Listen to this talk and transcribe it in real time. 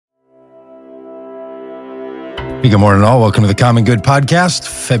Hey, good morning, all. Welcome to the Common Good Podcast,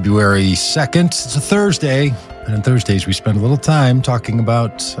 February 2nd. It's a Thursday, and on Thursdays we spend a little time talking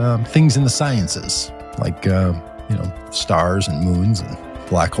about things in the sciences, like, stars and moons and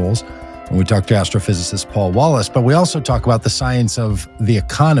black holes. And we talk to astrophysicist Paul Wallace, but we also talk about the science of the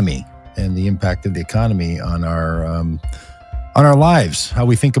economy and the impact of the economy on our lives, how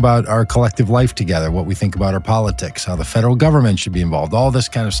we think about our collective life together, what we think about our politics, how the federal government should be involved, all this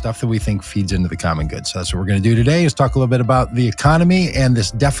kind of stuff that we think feeds into the common good. So that's what we're going to do today, is talk a little bit about the economy and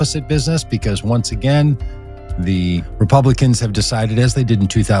this deficit business, because once again, the Republicans have decided, as they did in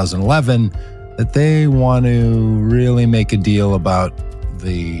 2011, that they want to really make a deal about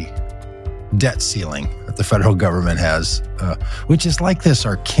the debt ceiling that the federal government has, which is like this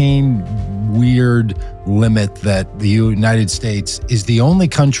arcane, weird limit that the United States is the only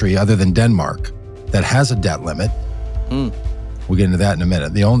country other than Denmark that has a debt limit. We'll get into that in a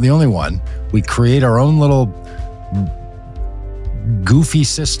minute. The only one. We create our own little goofy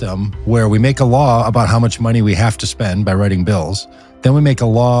system where we make a law about how much money we have to spend by writing bills. Then we make a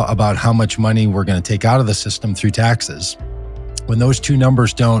law about how much money we're going to take out of the system through taxes. When those two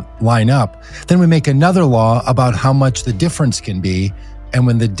numbers don't line up, then we make another law about how much the difference can be. And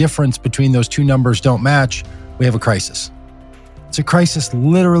when the difference between those two numbers don't match, we have a crisis. It's a crisis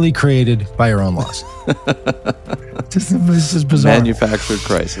literally created by our own laws. This is bizarre. Manufactured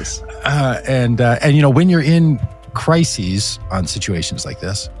crisis. And when you're in crises on situations like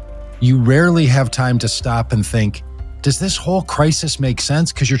this, you rarely have time to stop and think, does this whole crisis make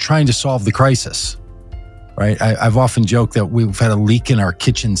sense? Because you're trying to solve the crisis. Right? I've often joked that we've had a leak in our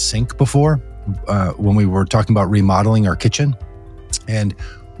kitchen sink before when we were talking about remodeling our kitchen. And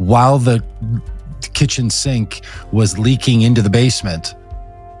while the kitchen sink was leaking into the basement,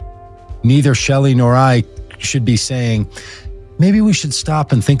 neither Shelley nor I should be saying, maybe we should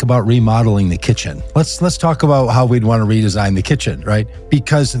stop and think about remodeling the kitchen. Let's talk about how we'd want to redesign the kitchen, right?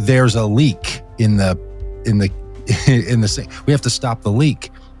 Because there's a leak in the sink. We have to stop the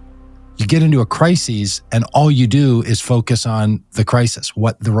leak. You get into a crisis and all you do is focus on the crisis.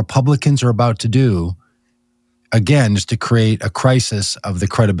 What the Republicans are about to do, again, is to create a crisis of the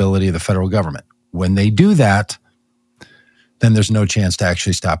credibility of the federal government. When they do that, then there's no chance to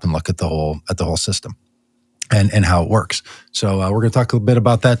actually stop and look at the whole system and how it works. So we're going to talk a little bit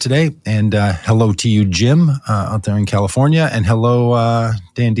about that today. And hello to you, Jim, out there in California. And hello,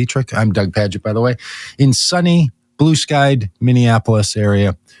 Dan Dietrich. I'm Doug Padgett, by the way, in sunny, blue-skied Minneapolis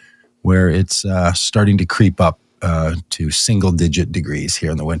area, where it's starting to creep up to single-digit degrees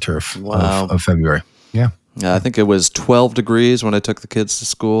here in the winter of February. Yeah, I think it was 12 degrees when I took the kids to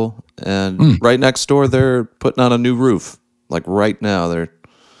school. And right next door, they're putting on a new roof. Like right now, they're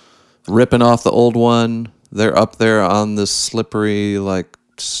ripping off the old one. They're up there on this slippery, like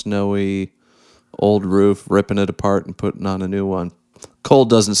snowy old roof, ripping it apart and putting on a new one.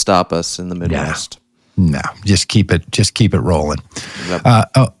 Cold doesn't stop us in the Midwest. No, just keep it rolling. Yep.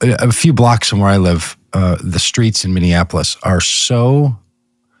 A few blocks from where I live, the streets in Minneapolis are so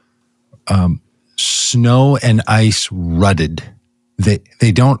snow and ice rutted.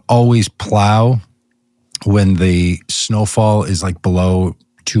 They don't always plow when the snowfall is like below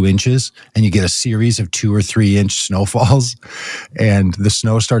 2 inches, and you get a series of 2 or 3 inch snowfalls, and the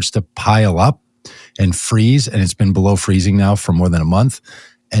snow starts to pile up and freeze, and it's been below freezing now for more than a month.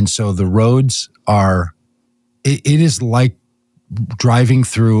 And so the roads are, it is like driving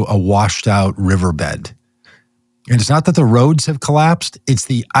through a washed out riverbed. And it's not that the roads have collapsed, it's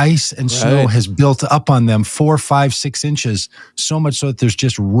the ice and snow has built up on them 4, 5, 6 inches, so much so that there's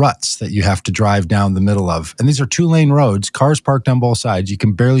just ruts that you have to drive down the middle of. And these are 2-lane roads, cars parked on both sides. You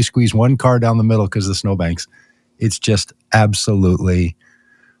can barely squeeze one car down the middle because of the snowbanks. It's just absolutely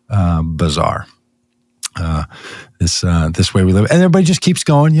bizarre. This way we live, and everybody just keeps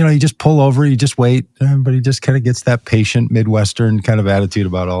going. You just pull over, you just wait. Everybody just kind of gets that patient Midwestern kind of attitude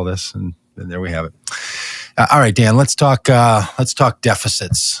about all this, and there we have it. All right, Dan, let's talk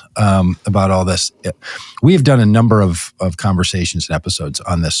deficits about all this. We have done a number of conversations and episodes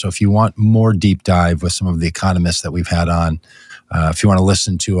on this. So if you want more deep dive with some of the economists that we've had on, if you want to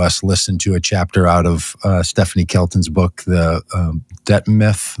listen to us, listen to a chapter out of Stephanie Kelton's book, The Debt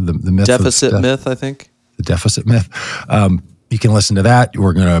Myth, the myth Deficit of myth, I think. The Deficit Myth. You can listen to that.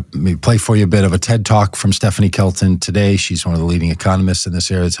 We're going to play for you a bit of a TED Talk from Stephanie Kelton today. She's one of the leading economists in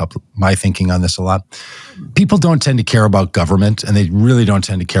this area. It's helped my thinking on this a lot. People don't tend to care about government, and they really don't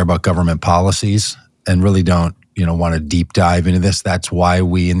tend to care about government policies, and really don't, want to deep dive into this. That's why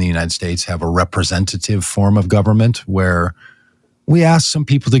we in the United States have a representative form of government where we ask some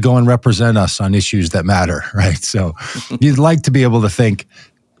people to go and represent us on issues that matter, right? So you'd like to be able to think,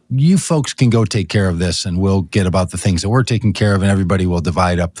 you folks can go take care of this and we'll get about the things that we're taking care of and everybody will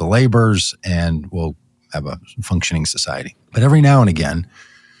divide up the labors and we'll have a functioning society. But every now and again,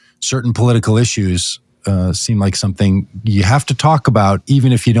 certain political issues seem like something you have to talk about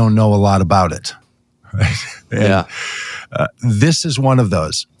even if you don't know a lot about it. Right? Yeah. This is one of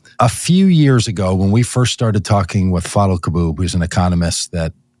those. A few years ago, when we first started talking with Fadl Kaboub, who's an economist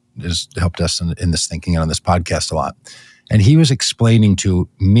that has helped us in this thinking and on this podcast a lot, and he was explaining to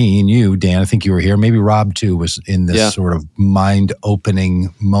me and you, Dan, I think you were here, maybe Rob too, was in this sort of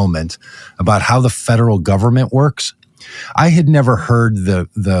mind-opening moment about how the federal government works. I had never heard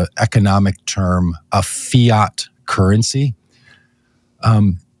the economic term a fiat currency.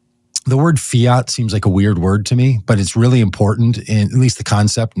 The word fiat seems like a weird word to me, but it's really important in at least the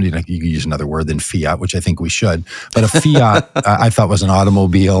concept. You could use another word than fiat, which I think we should. But a fiat, I thought was an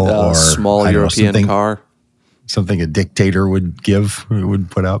automobile or a small European car. Something a dictator would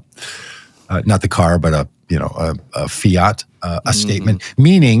put up. Not the car, but a fiat, a statement,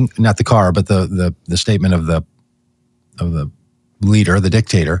 meaning not the car, but the statement of the leader, the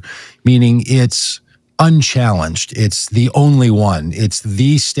dictator, meaning it's unchallenged. It's the only one. It's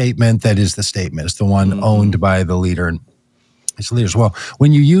the statement that is the statement. It's the one owned by the leader and its leaders. Well,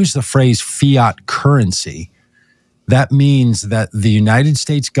 when you use the phrase fiat currency, that means that the United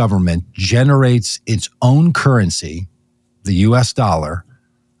States government generates its own currency, the US dollar,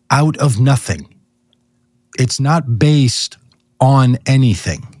 out of nothing. It's not based on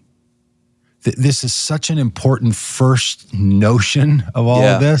anything. This is such an important first notion of all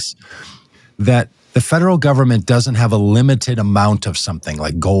of this, that the federal government doesn't have a limited amount of something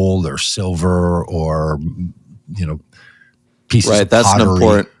like gold or silver or, pieces of That's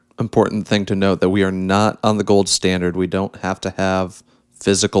pottery. an important thing to note, that we are not on the gold standard. We don't have to have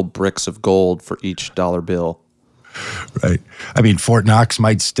physical bricks of gold for each dollar bill. Right. I mean, Fort Knox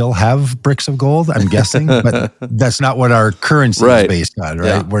might still have bricks of gold, I'm guessing, but that's not what our currency is based on, right?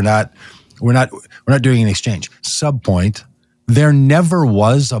 Yeah. We're not doing an exchange. Subpoint, there never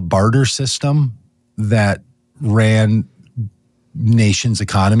was a barter system that ran nations'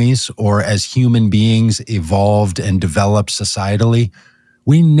 economies, or as human beings evolved and developed societally.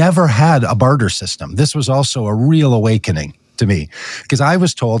 We never had a barter system. This was also a real awakening to me, because I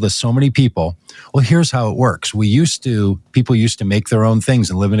was told, as so many people, well, here's how it works. People used to make their own things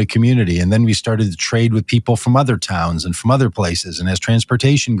and live in a community. And then we started to trade with people from other towns and from other places. And as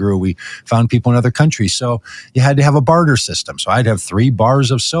transportation grew, we found people in other countries. So you had to have a barter system. So I'd have 3 bars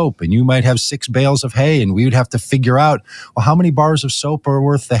of soap and you might have 6 bales of hay. And we would have to figure out, well, how many bars of soap are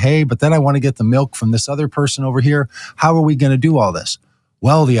worth the hay? But then I want to get the milk from this other person over here. How are we going to do all this?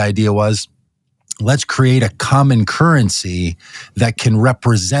 Well, the idea was, let's create a common currency that can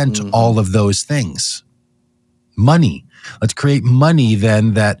represent all of those things. Money. Let's create money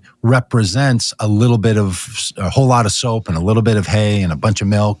then that represents a whole lot of soap and a little bit of hay and a bunch of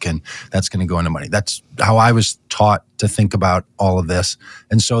milk, and that's going to go into money. That's how I was taught to think about all of this.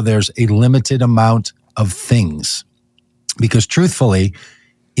 And so there's a limited amount of things, because truthfully,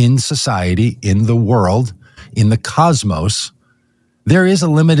 in society, in the world, in the cosmos, there is a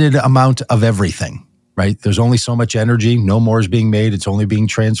limited amount of everything, right? There's only so much energy. No more is being made. It's only being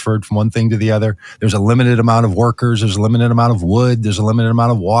transferred from one thing to the other. There's a limited amount of workers. There's a limited amount of wood. There's a limited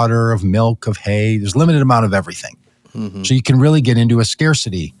amount of water, of milk, of hay. There's a limited amount of everything. So you can really get into a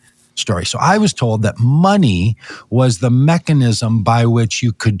scarcity story. So I was told that money was the mechanism by which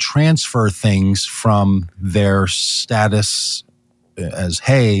you could transfer things from their status as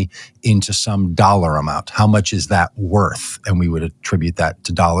hay into some dollar amount. How much is that worth? And we would attribute that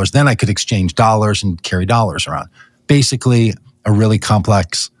to dollars. Then I could exchange dollars and carry dollars around. Basically, a really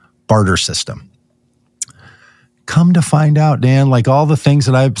complex barter system. Come to find out, Dan, like so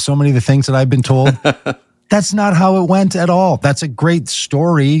many of the things that I've been told, that's not how it went at all. That's a great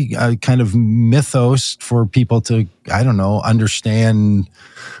story, kind of mythos for people to, understand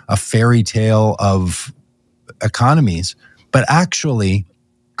a fairy tale of economies. But actually,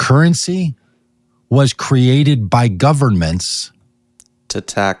 currency was created by governments to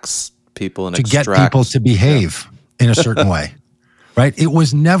tax people and to get people to behave in a certain way, right? It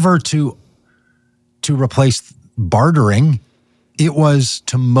was never to replace bartering. It was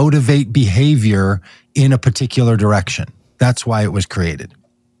to motivate behavior in a particular direction. That's why it was created.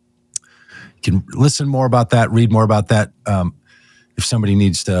 You can listen more about that, read more about that. If somebody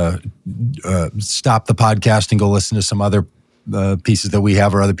needs to stop the podcast and go listen to some other pieces that we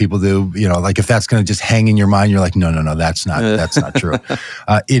have or other people do, like if that's going to just hang in your mind, you're like, no, that's not true.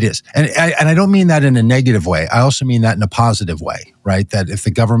 It is. And I don't mean that in a negative way. I also mean that in a positive way, right? That if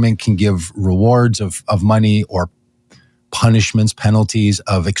the government can give rewards of money or punishments, penalties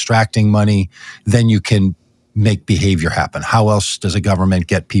of extracting money, then you can make behavior happen. How else does a government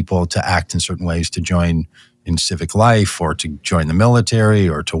get people to act in certain ways, to join in civic life or to join the military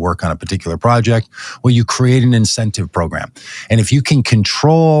or to work on a particular project? Well, you create an incentive program. And if you can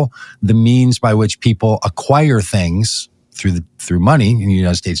control the means by which people acquire things through money, in the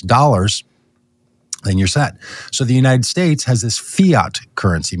United States, dollars, then you're set. So the United States has this fiat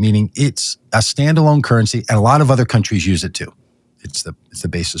currency, meaning it's a standalone currency, and a lot of other countries use it too. It's the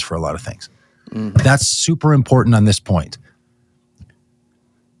basis for a lot of things. That's super important on this point.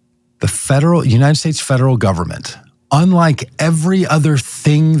 The United States federal government, unlike every other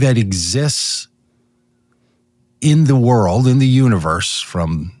thing that exists in the world, in the universe,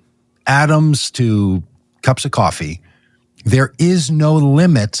 from atoms to cups of coffee, there is no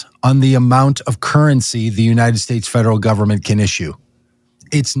limit on the amount of currency the United States federal government can issue.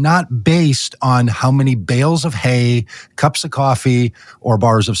 It's not based on how many bales of hay, cups of coffee, or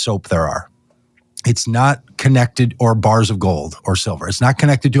bars of soap there are. It's not connected, or bars of gold or silver. It's not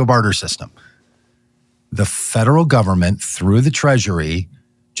connected to a barter system. The federal government, through the Treasury,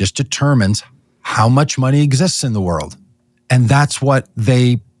 just determines how much money exists in the world. And that's what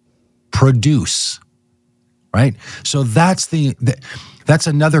they produce, right? So that's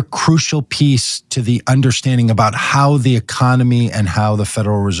another crucial piece to the understanding about how the economy and how the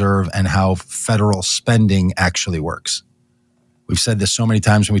Federal Reserve and how federal spending actually works. We've said this so many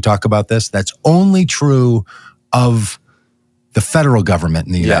times when we talk about this. That's only true of the federal government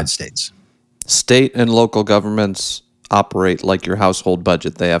in the United States. State and local governments operate like your household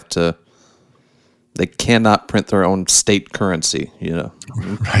budget. They cannot print their own state currency,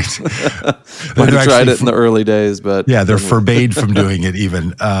 Right. Might have tried it in the early days, but... Yeah, they're forbade from doing it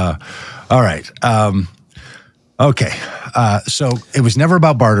even. All right. Okay. So it was never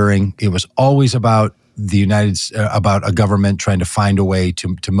about bartering. It was always about about a government trying to find a way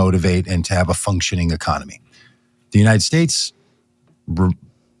to motivate and to have a functioning economy. The United States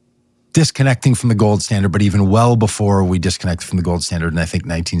disconnecting from the gold standard, but even well before we disconnected from the gold standard in, I think,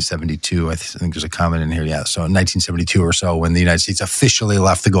 1972. I think there's a comment in here. Yeah. So in 1972 or so, when the United States officially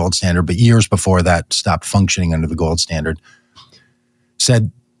left the gold standard, but years before that stopped functioning under the gold standard,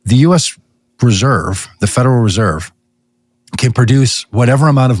 said the U.S. Reserve, the Federal Reserve, can produce whatever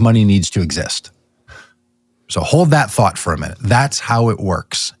amount of money needs to exist. So hold that thought for a minute. That's how it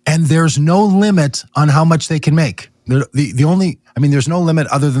works. And there's no limit on how much they can make. There's no limit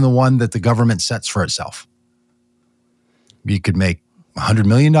other than the one that the government sets for itself. You could make $100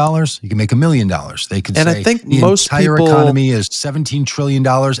 million. You can make $1 million. They could say I think the entire economy is $17 trillion,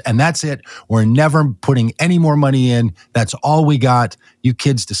 and that's it. We're never putting any more money in. That's all we got. You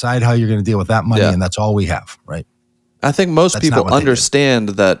kids decide how you're going to deal with that money, and that's all we have, right? I think most people understand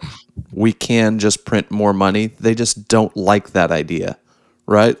that we can just print more money. They just don't like that idea,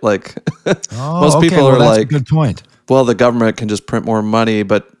 right? Like most people are like, good point. Well, the government can just print more money,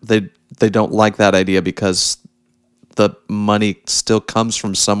 but they don't like that idea because the money still comes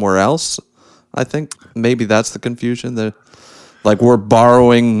from somewhere else. I think maybe that's the confusion. Like we're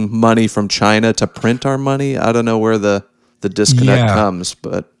borrowing money from China to print our money. I don't know where the disconnect comes,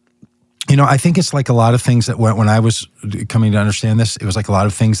 but I think it's like a lot of things that when I was coming to understand this, it was like a lot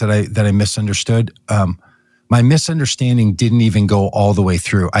of things that I misunderstood. My misunderstanding didn't even go all the way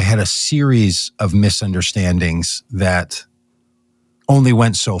through. I had a series of misunderstandings that only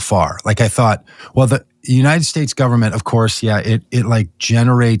went so far. Like I thought, well, the United States government, of course, it like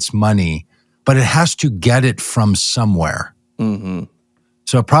generates money, but it has to get it from somewhere. Mm-hmm.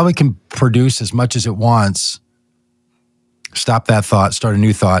 So it probably can produce as much as it wants. Stop that thought, start a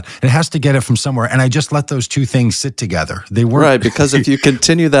new thought. It has to get it from somewhere. And I just let those two things sit together. They weren't. Right, because if you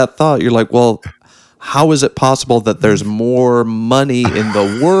continue that thought, you're like, well, how is it possible that there's more money in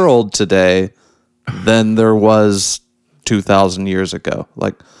the world today than there was 2,000 years ago?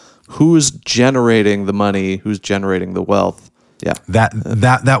 Like, who's generating the money? Who's generating the wealth? Yeah.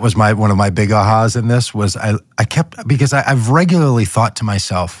 That was one of my big ahas in this was I kept, because I've regularly thought to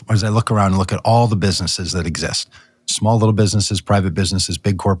myself, as I look around and look at all the businesses that exist, small little businesses, private businesses,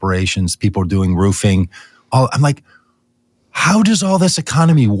 big corporations, people doing roofing. I'm like, how does all this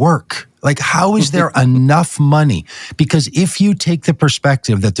economy work? Like, how is there enough money? Because if you take the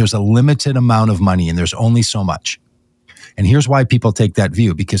perspective that there's a limited amount of money and there's only so much, and here's why people take that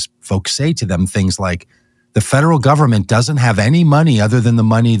view, because folks say to them things like, the federal government doesn't have any money other than the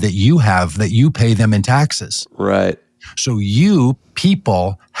money that you have, that you pay them in taxes. Right. So you,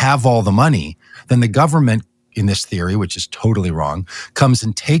 people, have all the money. Then the government in this theory, which is totally wrong, comes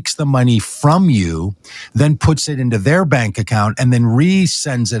and takes the money from you, then puts it into their bank account and then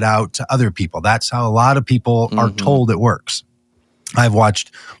resends it out to other people. That's how a lot of people are told it works. I've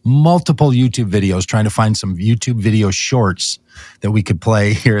watched multiple YouTube videos trying to find some YouTube video shorts that we could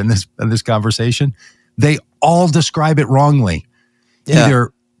play here in this conversation. They all describe it wrongly. Yeah.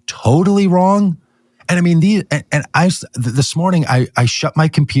 Either totally wrong. And I mean, this morning I shut my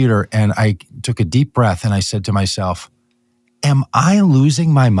computer and I took a deep breath and I said to myself, am I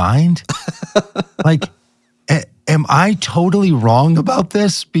losing my mind? Like, am I totally wrong about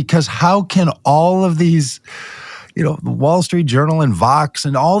this? Because how can all of these, the Wall Street Journal and Vox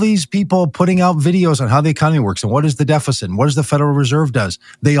and all these people putting out videos on how the economy works and what is the deficit and what does the Federal Reserve does?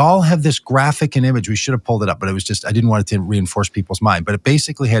 They all have this graphic and image. We should have pulled it up, but it was just, I didn't want it to reinforce people's mind. But it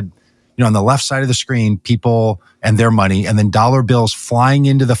basically had, on the left side of the screen, people and their money, and then dollar bills flying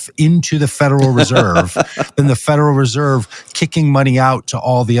into the Federal Reserve, then the Federal Reserve kicking money out to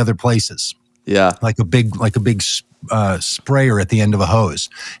all the other places. Yeah, like a big sprayer at the end of a hose.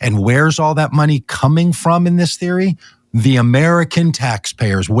 And where's all that money coming from in this theory? The American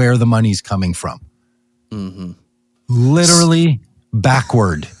taxpayers, where the money's coming from. Mm-hmm. Literally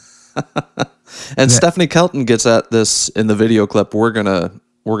backward. And Stephanie Kelton gets at this in the video clip we're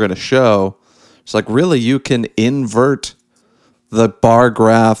gonna show. It's like, really, you can invert the bar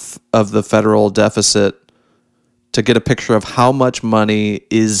graph of the federal deficit to get a picture of how much money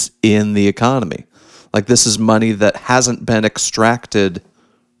is in the economy. Like, this is money that hasn't been extracted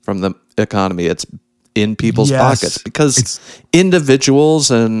from the economy. It's in people's pockets because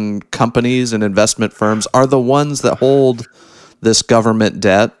individuals and companies and investment firms are the ones that hold this government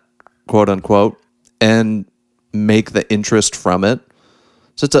debt, quote unquote, and make the interest from it.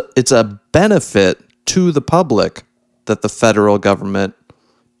 So it's a benefit to the public that the federal government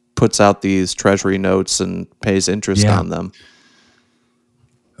puts out these treasury notes and pays interest on them.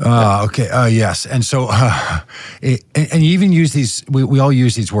 Okay. Yes. And so, and you even use these, we all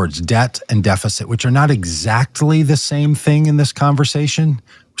use these words, debt and deficit, which are not exactly the same thing in this conversation.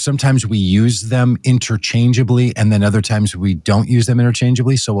 Sometimes we use them interchangeably, and then other times we don't use them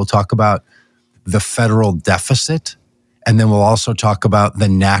interchangeably. So we'll talk about the federal deficit, and then we'll also talk about the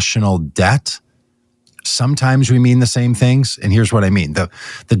national debt. Sometimes we mean the same things, and here's what I mean. The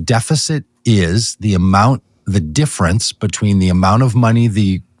deficit is the difference between the amount of money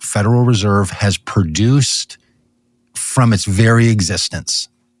the Federal Reserve has produced from its very existence.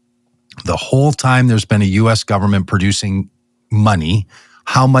 The whole time there's been a U.S. government producing money,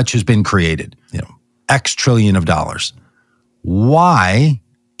 how much has been created? X trillion of dollars. Y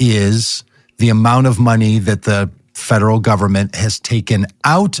is the amount of money that the federal government has taken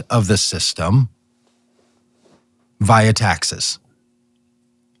out of the system via taxes.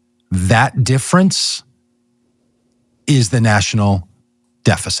 That difference is the national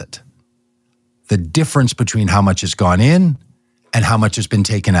deficit. The difference between how much has gone in and how much has been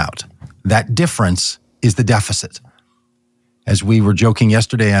taken out. That difference is the deficit. As we were joking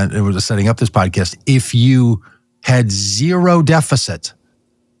yesterday, it was setting up this podcast, if you had zero deficit,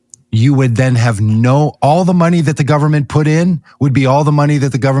 you would then have all the money that the government put in would be all the money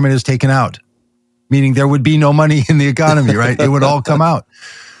that the government has taken out. Meaning there would be no money in the economy, right? It would all come out.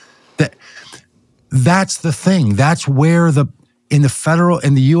 That's the thing. That's where in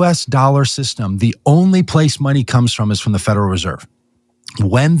the US dollar system, the only place money comes from is from the Federal Reserve.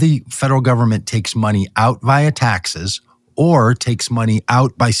 When the federal government takes money out via taxes or takes money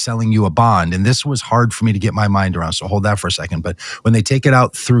out by selling you a bond, and this was hard for me to get my mind around, so hold that for a second, but when they take it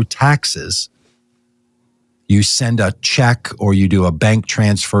out through taxes, you send a check or you do a bank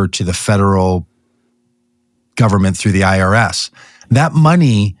transfer to the federal government through the IRS. That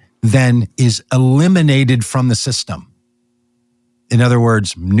money then is eliminated from the system. In other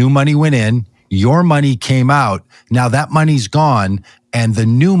words, new money went in, your money came out, now that money's gone, and the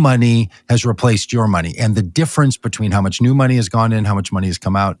new money has replaced your money. And the difference between how much new money has gone in, how much money has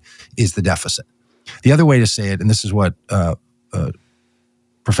come out, is the deficit. The other way to say it, and this is what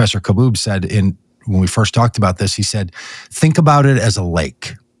Professor Kaboub said when we first talked about this, he said, think about it as a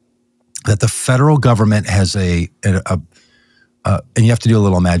lake. That the federal government has and you have to do a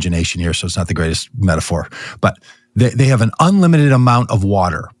little imagination here, so it's not the greatest metaphor, but they have an unlimited amount of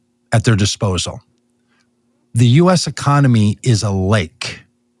water at their disposal. The U.S. economy is a lake,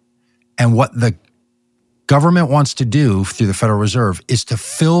 and what the government wants to do through the Federal Reserve is to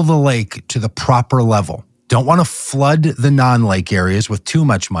fill the lake to the proper level. Don't want to flood the non-lake areas with too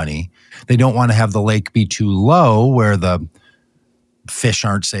much money. They don't want to have the lake be too low where the fish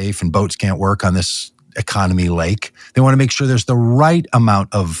aren't safe and boats can't work on this economy lake. They want to make sure there's the right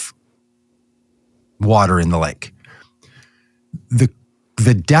amount of water in the lake.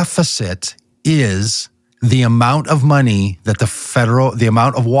 The deficit is the amount of money that the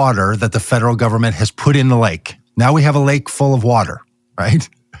amount of water that the federal government has put in the lake. Now we have a lake full of water, right?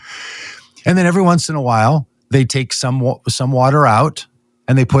 And then every once in a while, they take some water out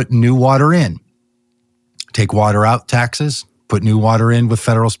and they put new water in. Take water out, taxes, put new water in with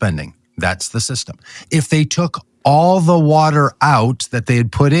federal spending. That's the system. If they took all the water out that they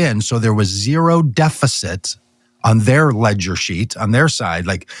had put in, so there was zero deficit on their ledger sheet, on their side,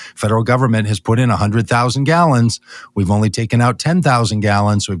 like federal government has put in 100,000 gallons. We've only taken out 10,000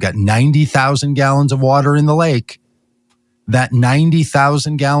 gallons. So we've got 90,000 gallons of water in the lake. That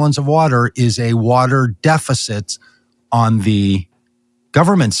 90,000 gallons of water is a water deficit on the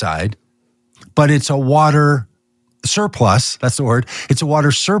government side, but it's a water surplus. That's the word. It's a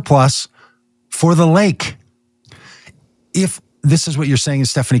water surplus for the lake. If this is what you're saying, and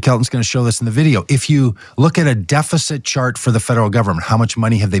Stephanie Kelton's going to show this in the video. If you look at a deficit chart for the federal government, how much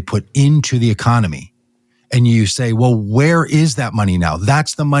money have they put into the economy? And you say, well, where is that money now?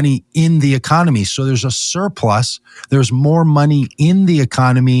 That's the money in the economy. So there's a surplus. There's more money in the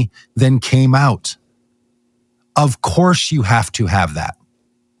economy than came out. Of course, you have to have that.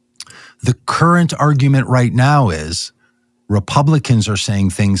 The current argument right now is Republicans are saying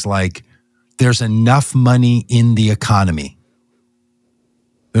things like, there's enough money in the economy.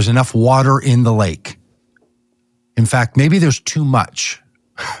 There's enough water in the lake. In fact, maybe there's too much,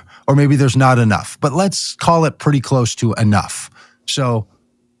 or maybe there's not enough, but let's call it pretty close to enough. So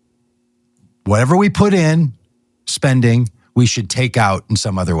whatever we put in spending, we should take out in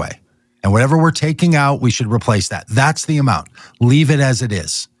some other way. And whatever we're taking out, we should replace that. That's the amount. Leave it as it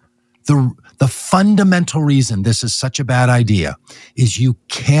is. The fundamental reason this is such a bad idea is you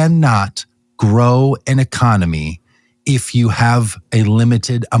cannot grow an economy if you have a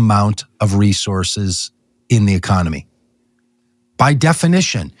limited amount of resources in the economy. By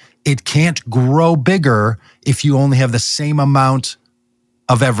definition, it can't grow bigger if you only have the same amount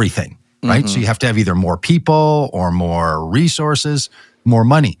of everything, right? Mm-hmm. So you have to have either more people or more resources, more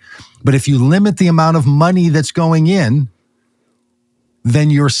money. But if you limit the amount of money that's going in, then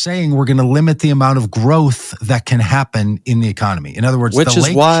you're saying we're going to limit the amount of growth that can happen in the economy. In other words, the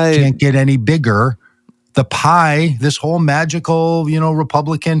lake can't get any bigger. The pie, this whole magical,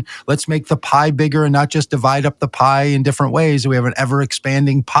 Republican, let's make the pie bigger and not just divide up the pie in different ways. We have an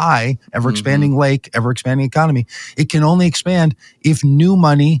ever-expanding pie, ever-expanding lake, ever-expanding economy. It can only expand if new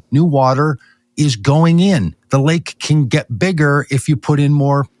money, new water is going in. The lake can get bigger if you put in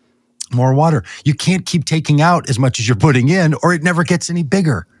more water. You can't keep taking out as much as you're putting in, or it never gets any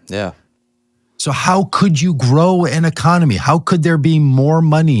bigger. Yeah. So how could you grow an economy? How could there be more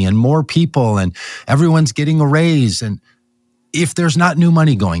money and more people and everyone's getting a raise? And if there's not new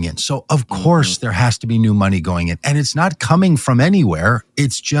money going in, so of course there has to be new money going in, and it's not coming from anywhere.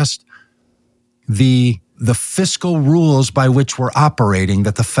 It's just the fiscal rules by which we're operating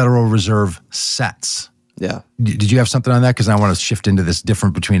that the Federal Reserve sets. Yeah. Did you have something on that? Because I want to shift into this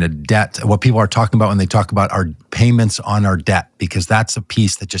difference between a debt, what people are talking about when they talk about our payments on our debt, because that's a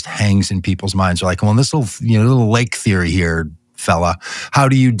piece that just hangs in people's minds. They're like, well, this little lake theory here, fella, how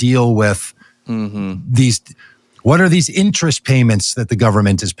do you deal with these? What are these interest payments that the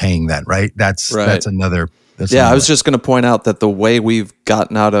government is paying then, right? That's another. I was just going to point out that the way we've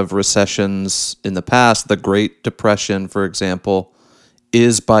gotten out of recessions in the past, the Great Depression, for example,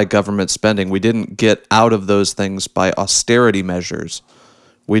 is by government spending. We didn't get out of those things by austerity measures.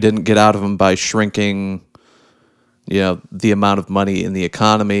 We didn't get out of them by shrinking, the amount of money in the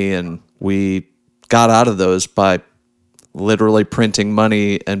economy, and we got out of those by literally printing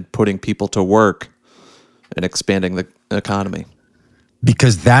money and putting people to work and expanding the economy.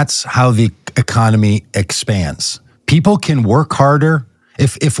 Because that's how the economy expands. People can work harder.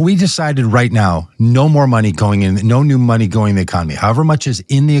 If we decided right now, no more money going in, no new money going in the economy, however much is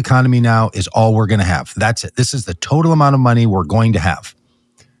in the economy now is all we're going to have. That's it. This is the total amount of money we're going to have.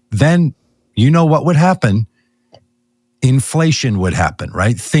 Then you know what would happen? Inflation would happen,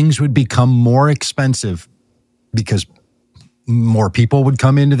 right? Things would become more expensive because more people would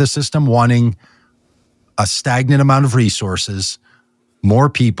come into the system wanting a stagnant amount of resources.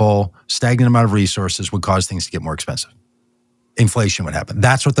 More people, stagnant amount of resources would cause things to get more expensive. Inflation would happen.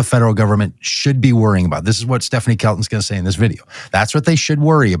 That's what the federal government should be worrying about. This is what Stephanie Kelton's going to say in this video. That's what they should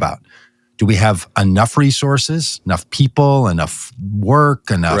worry about. Do we have enough resources, enough people, enough work,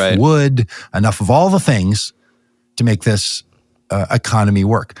 enough wood, enough of all the things to make this economy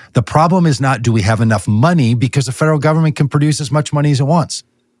work? The problem is not do we have enough money, because the federal government can produce as much money as it wants.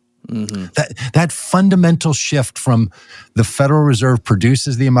 That fundamental shift from the Federal Reserve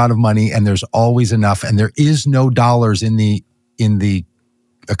produces the amount of money and there's always enough, and there is no dollars in the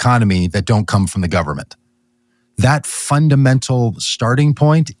economy that don't come from the government. That fundamental starting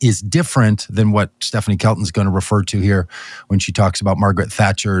point is different than what Stephanie Kelton's going to refer to here when she talks about Margaret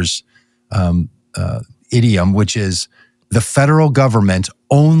Thatcher's idiom, which is the federal government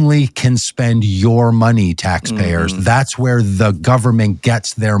only can spend your money, taxpayers. That's where the government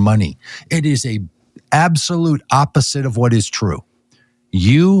gets their money. It is a absolute opposite of what is true.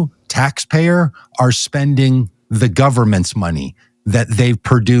 You, taxpayer, are spending the government's money that they've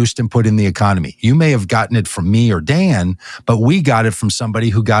produced and put in the economy. You may have gotten it from me or Dan, but we got it from somebody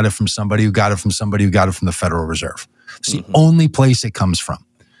who got it from somebody who got it from somebody who got it from the Federal Reserve. It's the only place it comes from.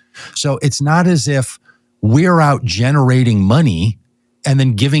 So it's not as if we're out generating money and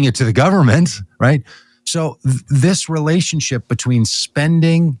then giving it to the government, right? So this relationship between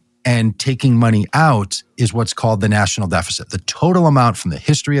spending and taking money out is what's called the national deficit. The total amount from the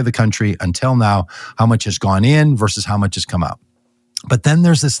history of the country until now, how much has gone in versus how much has come out. But then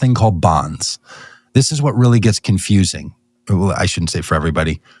there's this thing called bonds. This is what really gets confusing. Well, I shouldn't say for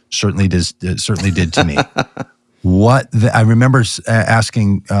everybody. Certainly did to me. I remember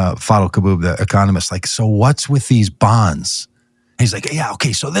asking Fadl Kaboub, the economist, like, so what's with these bonds? And he's like, yeah,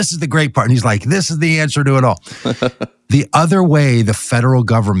 okay, so this is the great part. And he's like, this is the answer to it all. The other way the federal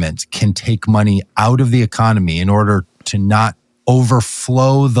government can take money out of the economy in order to not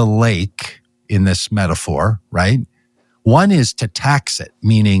overflow the lake in this metaphor, right? One is to tax it,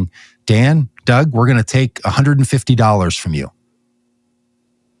 meaning, Dan, Doug, we're going to take $150 from you.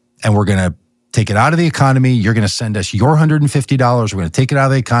 And we're going to take it out of the economy. You're going to send us your $150. We're going to take it out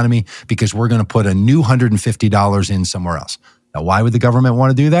of the economy because we're going to put a new $150 in somewhere else. Now, why would the government want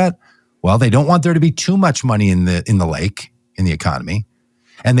to do that? Well, they don't want there to be too much money in the lake, in the economy.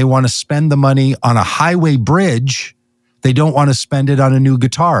 And they want to spend the money on a highway bridge. They don't want to spend it on a new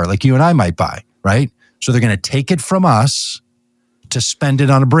guitar like you and I might buy, right? So they're going to take it from us to spend it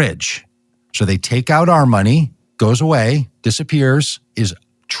on a bridge. So they take out our money, goes away, disappears, is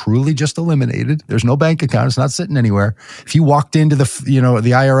truly just eliminated. There's no bank account. It's not sitting anywhere. If you walked into the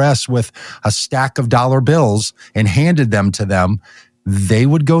IRS with a stack of dollar bills and handed them to them, they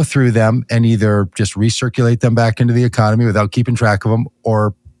would go through them and either just recirculate them back into the economy without keeping track of them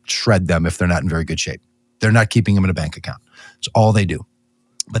or shred them if they're not in very good shape. They're not keeping them in a bank account. It's all they do.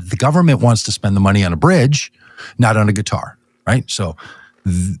 But the government wants to spend the money on a bridge, not on a guitar, right? So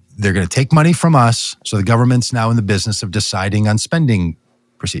they're going to take money from us. So the government's now in the business of deciding on spending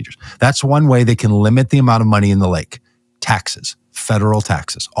procedures. That's one way they can limit the amount of money in the lake. Taxes, federal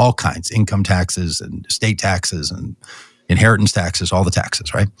taxes, all kinds, income taxes and estate taxes and inheritance taxes, all the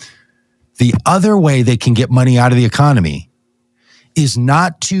taxes, right? The other way they can get money out of the economy is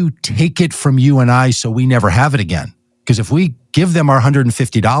not to take it from you and I so we never have it again. Because if we give them our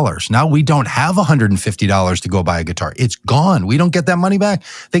 $150, now we don't have $150 to go buy a guitar. It's gone. We don't get that money back.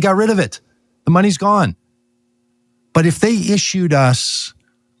 They got rid of it. The money's gone. But if they issued us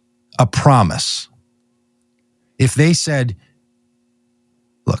a promise, if they said,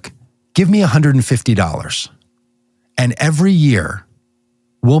 look, give me $150 and every year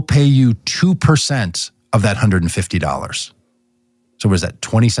we'll pay you 2% of that $150. So what is that,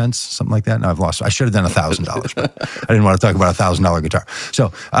 20 cents, something like that? No, I've lost. I should have done $1,000, but I didn't want to talk about $1,000 guitar.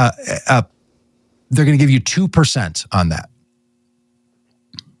 So they're going to give you 2% on that.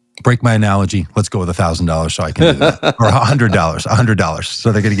 Break my analogy. Let's go with $1,000 so I can do that. Or $100.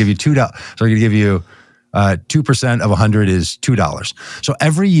 So they're going to give you $2. So they're going to give you 2% of 100 is $2. So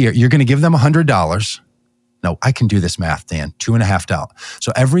every year you're going to give them $100. No, I can do this math, Dan. $2.50.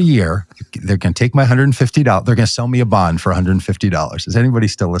 So every year they're going to take my $150. They're going to sell me a bond for $150. Is anybody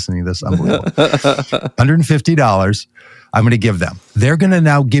still listening to this? Unbelievable. $150. I'm going to give them. They're going to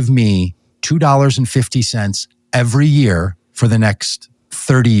now give me $2.50 every year for the next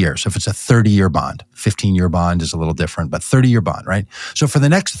 30 years. So if it's a 30-year bond, 15-year bond is a little different, but 30-year bond, right? So for the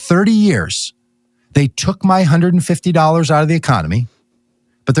next 30 years, they took my $150 out of the economy,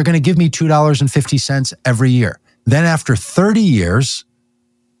 but they're going to give me $2.50 every year. Then after 30 years,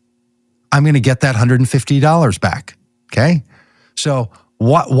 I'm going to get that $150 back, okay? So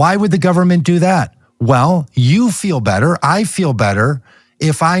why would the government do that? Well, you feel better, I feel better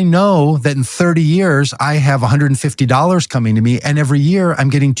if I know that in 30 years, I have $150 coming to me, and every year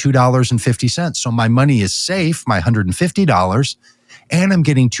I'm getting $2.50. So my money is safe, my $150, and I'm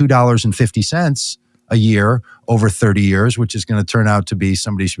getting $2.50 a year over 30 years, which is going to turn out to be,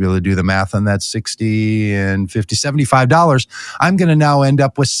 somebody should be able to do the math on that, 60 and 50, $75. I'm going to now end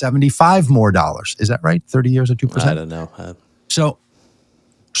up with $75 more. Is that right? 30 years at 2%? I don't know. So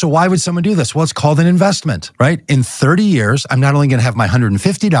So why would someone do this? Well, it's called an investment, right? In 30 years, I'm not only going to have my $150,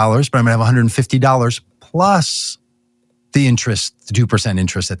 but I'm going to have $150 plus the interest, the 2%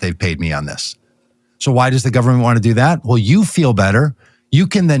 interest that they've paid me on this. So why does the government want to do that? Well, you feel better. You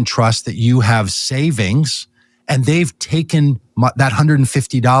can then trust that you have savings, and they've taken that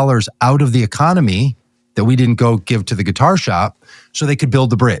 $150 out of the economy that we didn't go give to the guitar shop so they could build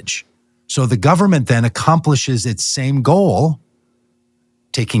the bridge. So the government then accomplishes its same goal,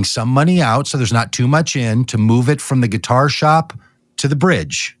 taking some money out so there's not too much in to move it from the guitar shop to the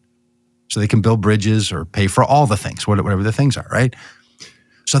bridge so they can build bridges or pay for all the things, whatever the things are, right?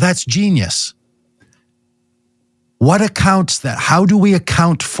 So that's genius. What accounts that? How do we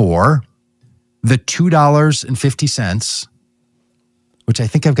account for the $2.50, which I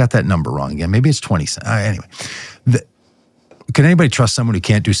think I've got that number wrong again. Maybe it's 20 cents. Anyway, can anybody trust someone who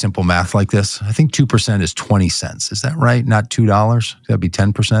can't do simple math like this? I think 2% is 20 cents. Is that right? Not $2? That'd be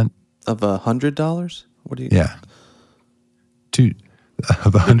 10%? Of $100? What do you... Yeah.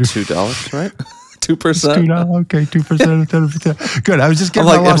 Of $100? $2, right? 2%? $2, okay, 2%, 10%. Good. I was just getting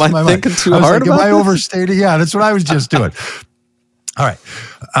lost in my mind. Am I thinking too hard about am I this? overstating? Yeah, that's what I was just doing. All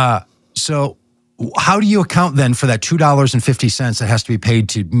right. So how do you account then for that $2.50 that has to be paid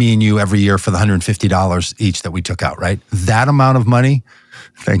to me and you every year for the $150 each that we took out, right? That amount of money,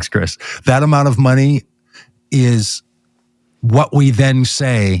 thanks, Chris. That amount of money is what we then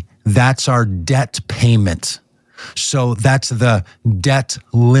say, that's our debt payment. So that's the debt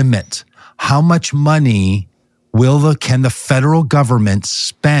limit. How much money can the federal government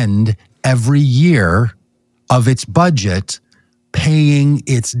spend every year of its budget paying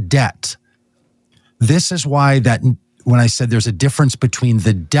its debt? This is why that when I said there's a difference between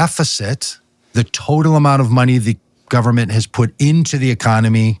the deficit, the total amount of money the government has put into the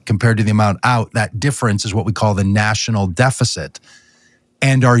economy compared to the amount out, that difference is what we call the national deficit,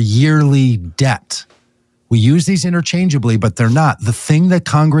 and our yearly debt. We use these interchangeably, but they're not. The thing that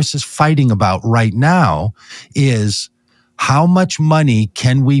Congress is fighting about right now is how much money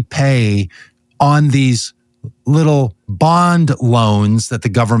can we pay on these little bond loans that the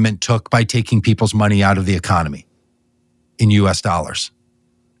government took by taking people's money out of the economy in US dollars.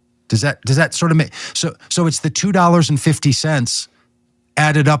 Does that sort of make so it's the $2.50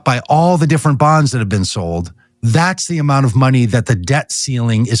 added up by all the different bonds that have been sold. That's the amount of money that the debt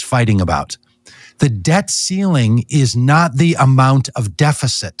ceiling is fighting about. The debt ceiling is not the amount of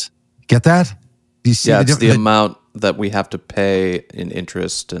deficit. Get that? Do you see it's the amount that we have to pay in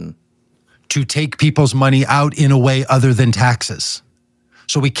interest and to take people's money out in a way other than taxes.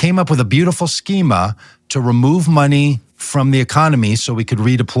 So we came up with a beautiful schema to remove money from the economy so we could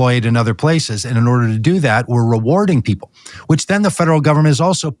redeploy it in other places. And in order to do that, we're rewarding people, which then the federal government is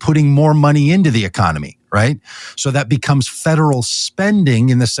also putting more money into the economy, right? So that becomes federal spending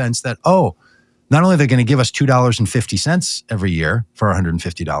in the sense that, not only are they going to give us $2.50 every year for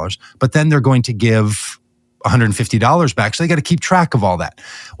 $150, but then they're going to give $150 back. So they got to keep track of all that.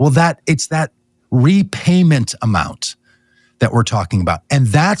 Well, it's that repayment amount that we're talking about. And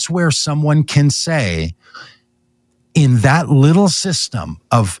that's where someone can say, in that little system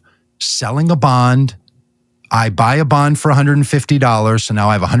of selling a bond, I buy a bond for $150. So now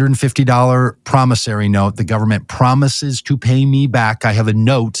I have a $150 promissory note. The government promises to pay me back. I have a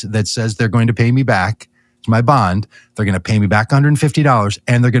note that says they're going to pay me back. It's my bond. They're going to pay me back $150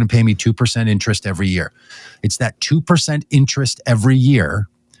 and they're going to pay me 2% interest every year. It's that 2% interest every year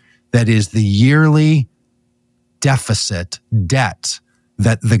that is the yearly deficit debt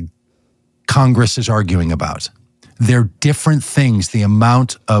that the Congress is arguing about. They're different things, the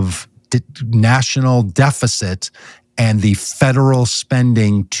amount of national deficit and the federal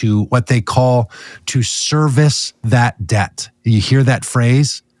spending to what they call to service that debt. You hear that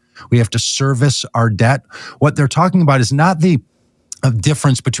phrase? We have to service our debt. What they're talking about is not the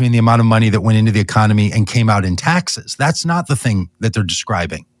difference between the amount of money that went into the economy and came out in taxes. That's not the thing that they're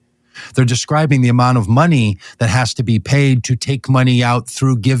describing. They're describing the amount of money that has to be paid to take money out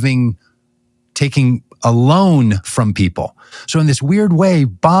through taking a loan from people. So in this weird way,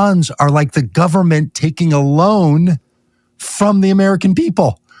 bonds are like the government taking a loan from the American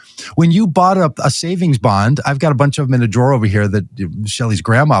people. When you bought a savings bond, I've got a bunch of them in a drawer over here that Shelley's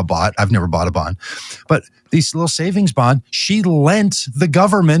grandma bought. I've never bought a bond. But these little savings bond, she lent the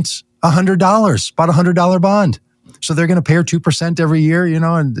government $100, bought a $100 bond. So they're going to pay her 2% every year,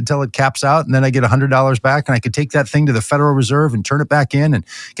 until it caps out. And then I get $100 back and I could take that thing to the Federal Reserve and turn it back in and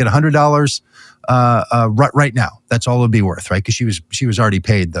get $100 right now. That's all it'll be worth, right? Because she was already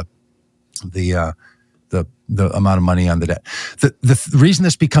paid the amount of money on the debt. The reason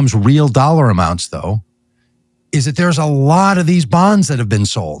this becomes real dollar amounts, though, is that there's a lot of these bonds that have been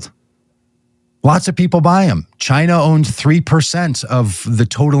sold. Lots of people buy them. China owns 3% of the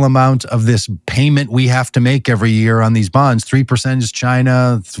total amount of this payment we have to make every year on these bonds. 3% is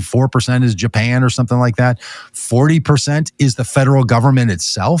China, 4% is Japan or something like that. 40% is the federal government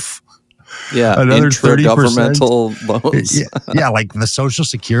itself. Yeah, another intragovernmental loans. yeah, like the Social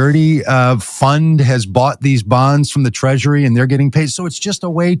Security fund has bought these bonds from the Treasury and they're getting paid. So it's just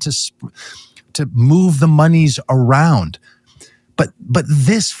a way to move the monies around. But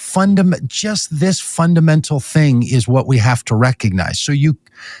this fundamental thing is what we have to recognize. So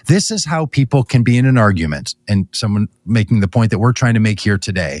this is how people can be in an argument, and someone making the point that we're trying to make here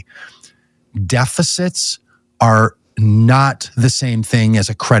today. Deficits are not the same thing as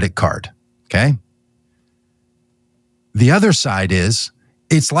a credit card, okay? The other side is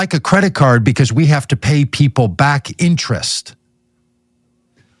it's like a credit card because we have to pay people back interest.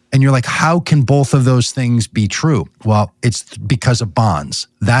 And you're like, how can both of those things be true? Well, it's because of bonds.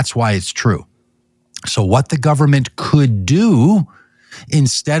 That's why it's true. So what the government could do,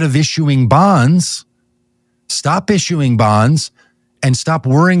 instead of issuing bonds, stop issuing bonds and stop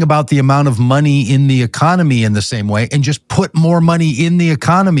worrying about the amount of money in the economy in the same way, and just put more money in the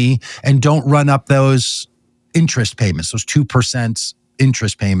economy and don't run up those interest payments, those 2%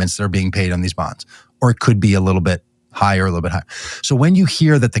 interest payments that are being paid on these bonds. Or it could be a little bit higher, a little bit higher. So when you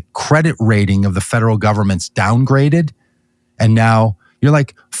hear that the credit rating of the federal government's downgraded, and now you're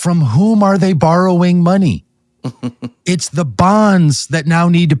like, from whom are they borrowing money? It's the bonds that now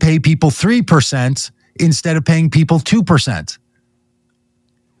need to pay people 3% instead of paying people 2%.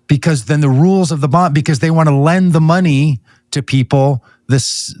 Because then the rules of the bond, because they want to lend the money to people,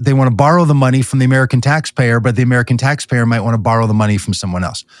 they want to borrow the money from the American taxpayer, but the American taxpayer might want to borrow the money from someone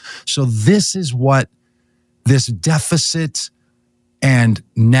else. So this is what this deficit and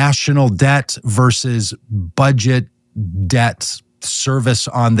national debt versus budget debt, service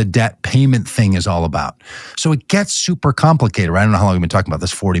on the debt payment thing is all about. So it gets super complicated, right? I don't know how long we've been talking about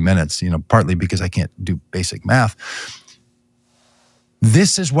this, 40 minutes, partly because I can't do basic math.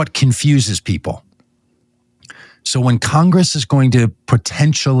 This is what confuses people. So when Congress is going to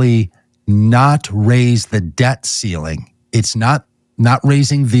potentially not raise the debt ceiling, it's not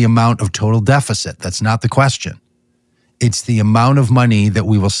raising the amount of total deficit. That's not the question. It's the amount of money that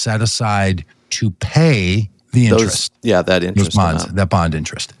we will set aside to pay the interest. That interest. That bond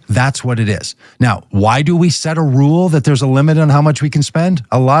interest. That's what it is. Now, why do we set a rule that there's a limit on how much we can spend?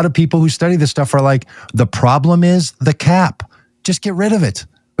 A lot of people who study this stuff are like, the problem is the cap. Just get rid of it.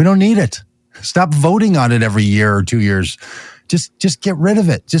 We don't need it. Stop voting on it every year or 2 years. Just get rid of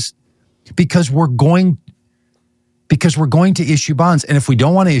it. Just because we're going to issue bonds. And if we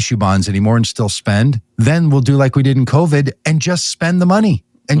don't want to issue bonds anymore and still spend, then we'll do like we did in COVID and just spend the money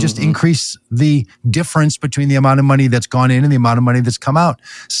and just increase the difference between the amount of money that's gone in and the amount of money that's come out.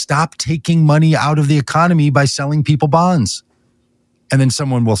 Stop taking money out of the economy by selling people bonds. And then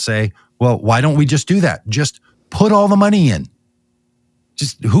someone will say, well, why don't we just do that? Just put all the money in.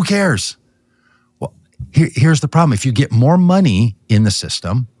 Just who cares? Well, here's the problem. If you get more money in the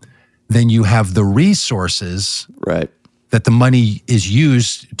system, then you have the resources that the money is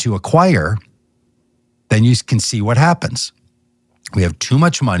used to acquire, then you can see what happens. We have too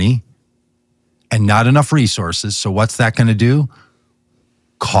much money and not enough resources. So what's that going to do?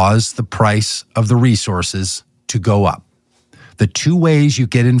 Cause the price of the resources to go up. The two ways you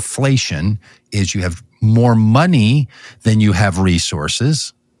get inflation is you have more money than you have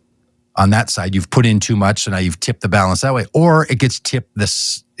resources. On that side, you've put in too much, so now you've tipped the balance that way. Or it gets tipped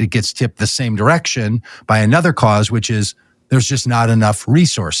the same direction by another cause, which is there's just not enough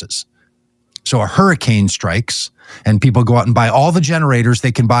resources. So a hurricane strikes and people go out and buy all the generators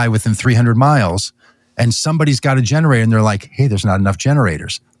they can buy within 300 miles, and somebody's got a generator and they're like, hey, there's not enough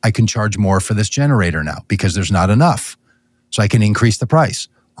generators. I can charge more for this generator now because there's not enough. So I can increase the price.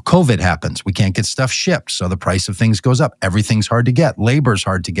 COVID happens. We can't get stuff shipped. So the price of things goes up. Everything's hard to get. Labor's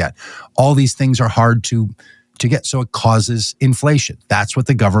hard to get. All these things are hard to get. So it causes inflation. That's what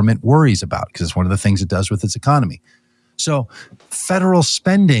the government worries about because it's one of the things it does with its economy. So federal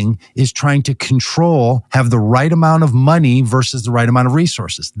spending is trying to have the right amount of money versus the right amount of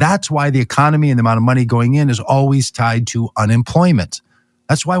resources. That's why the economy and the amount of money going in is always tied to unemployment.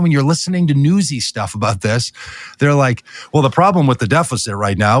 That's why when you're listening to newsy stuff about this, they're like, well, the problem with the deficit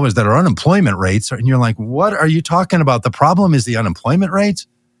right now is that our unemployment rates are, and you're like, what are you talking about? The problem is the unemployment rates?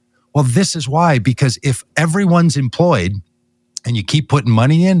 Well, this is why, because if everyone's employed and you keep putting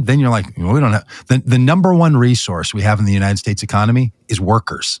money in, then you're like, well, we don't have, the number one resource we have in the United States economy is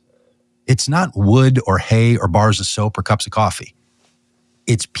workers. It's not wood or hay or bars of soap or cups of coffee.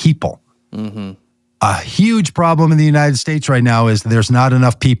 It's people. Mm-hmm. A huge problem in the United States right now is there's not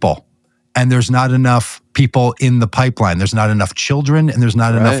enough people, and there's not enough people in the pipeline. There's not enough children, and there's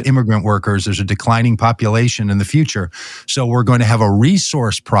not enough immigrant workers. There's a declining population in the future. So we're going to have a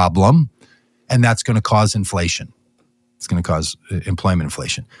resource problem, and that's going to cause inflation. It's going to cause employment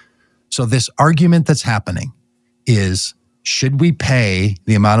inflation. So this argument that's happening is, should we pay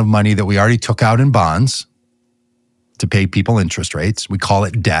the amount of money that we already took out in bonds to pay people interest rates? We call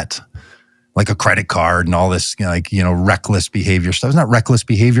it debt, like a credit card and all this, reckless behavior stuff. It's not reckless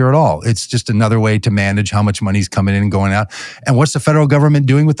behavior at all. It's just another way to manage how much money's coming in and going out. And what's the federal government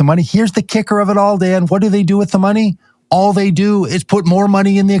doing with the money? Here's the kicker of it all, Dan. What do they do with the money? All they do is put more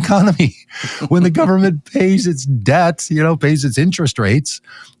money in the economy. When the government pays its debt, pays its interest rates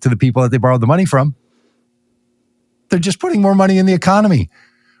to the people that they borrowed the money from, they're just putting more money in the economy.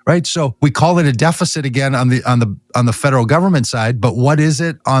 Right, so we call it a deficit again on the federal government side, but what is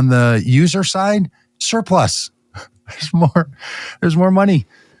it on the user side? Surplus. There's more money.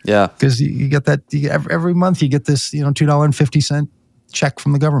 Yeah, because you get that every month. You get this $2.50 check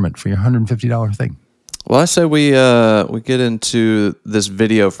from the government for your $150 thing. Well, I say we get into this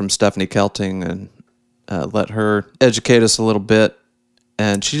video from Stephanie Kelting and let her educate us a little bit,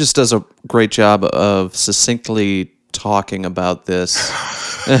 and she just does a great job of succinctly talking about this.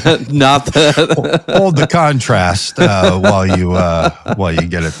 Not that hold the contrast while you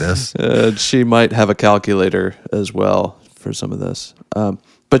get at this. She might have a calculator as well for some of this,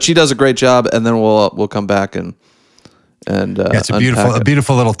 but she does a great job. And then we'll come back and it's a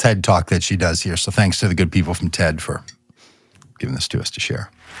beautiful little TED talk that she does here. So thanks to the good people from TED for giving this to us to share.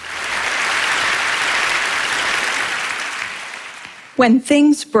 When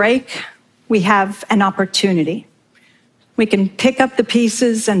things break, we have an opportunity. We can pick up the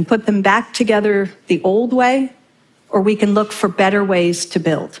pieces and put them back together the old way, or we can look for better ways to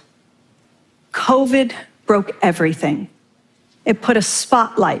build. COVID broke everything. It put a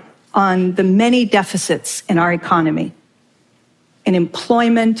spotlight on the many deficits in our economy, in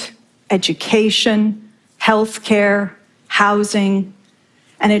employment, education, healthcare, housing,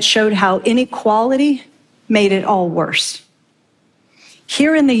 and it showed how inequality made it all worse.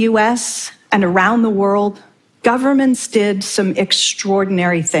 Here in the US and around the world, governments did some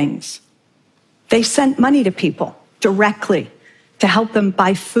extraordinary things. They sent money to people directly to help them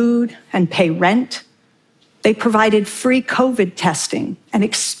buy food and pay rent. They provided free COVID testing and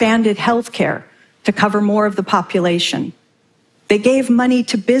expanded healthcare to cover more of the population. They gave money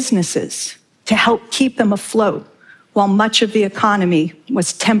to businesses to help keep them afloat while much of the economy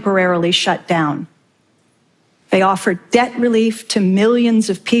was temporarily shut down. They offered debt relief to millions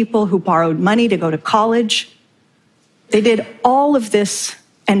of people who borrowed money to go to college. They did all of this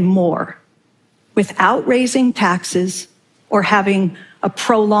and more without raising taxes or having a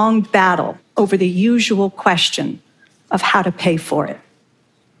prolonged battle over the usual question of how to pay for it.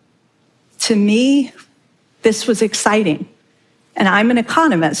 To me, this was exciting. And I'm an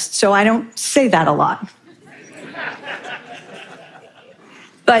economist, so I don't say that a lot.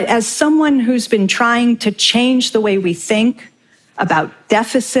 But as someone who's been trying to change the way we think about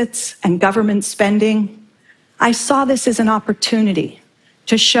deficits and government spending, I saw this as an opportunity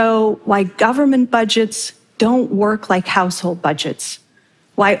to show why government budgets don't work like household budgets,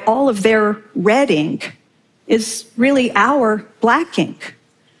 why all of their red ink is really our black ink,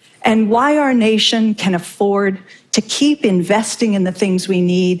 and why our nation can afford to keep investing in the things we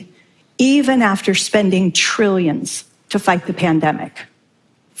need, even after spending trillions to fight the pandemic.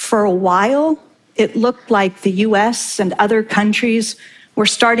 For a while, it looked like the US and other countries were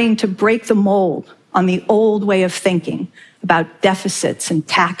starting to break the mold on the old way of thinking about deficits and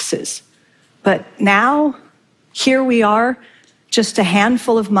taxes. But now, here we are, just a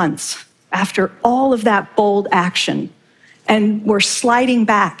handful of months after all of that bold action, and we're sliding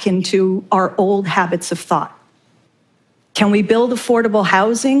back into our old habits of thought. Can we build affordable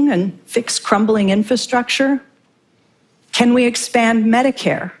housing and fix crumbling infrastructure? Can we expand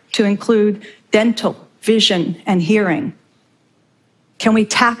Medicare to include dental, vision, and hearing? Can we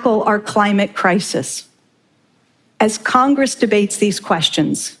tackle our climate crisis? As Congress debates these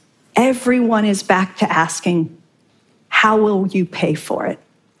questions, everyone is back to asking, how will you pay for it?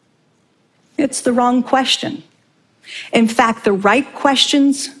 It's the wrong question. In fact, the right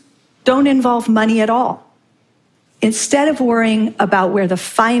questions don't involve money at all. Instead of worrying about where the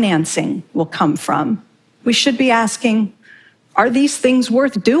financing will come from, we should be asking, are these things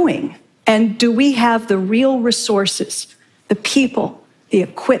worth doing? And do we have the real resources, the people, the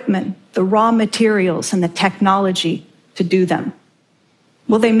equipment, the raw materials, and the technology to do them?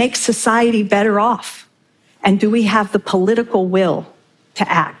 Will they make society better off? And do we have the political will to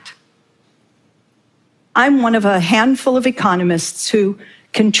act? I'm one of a handful of economists who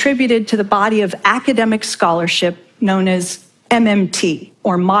contributed to the body of academic scholarship known as MMT,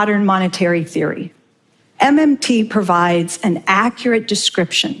 or Modern Monetary Theory. MMT provides an accurate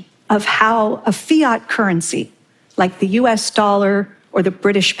description of how a fiat currency, like the US dollar or the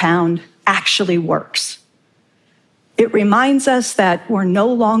British pound, actually works. It reminds us that we're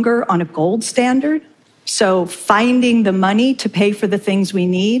no longer on a gold standard, so finding the money to pay for the things we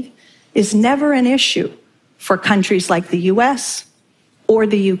need is never an issue for countries like the US or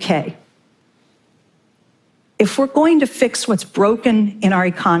the UK. If we're going to fix what's broken in our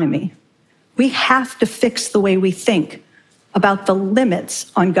economy, we have to fix the way we think about the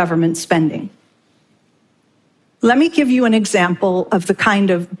limits on government spending. Let me give you an example of the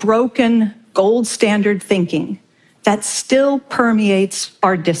kind of broken gold standard thinking that still permeates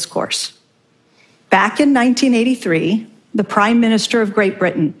our discourse. Back in 1983, the Prime Minister of Great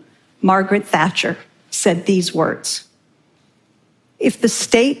Britain, Margaret Thatcher, said these words: "If the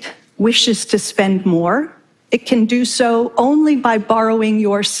state wishes to spend more, it can do so only by borrowing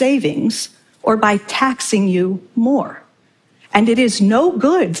your savings or by taxing you more. And it is no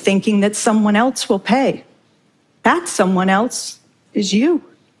good thinking that someone else will pay. That someone else is you.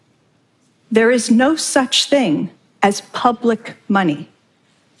 There is no such thing as public money.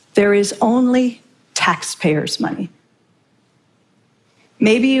 There is only taxpayers' money."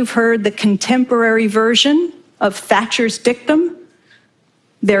 Maybe you've heard the contemporary version of Thatcher's dictum: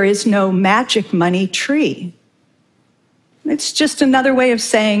 "There is no magic money tree." It's just another way of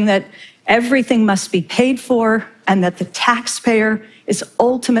saying that everything must be paid for and that the taxpayer is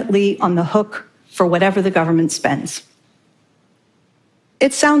ultimately on the hook for whatever the government spends.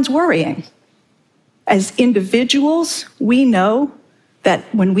 It sounds worrying. As individuals, we know that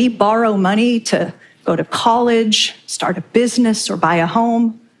when we borrow money to go to college, start a business, or buy a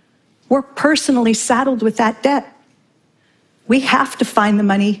home, we're personally saddled with that debt. We have to find the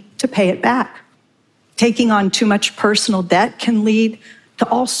money to pay it back. Taking on too much personal debt can lead to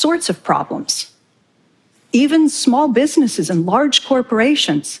all sorts of problems. Even small businesses and large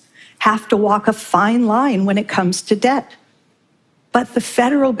corporations have to walk a fine line when it comes to debt. But the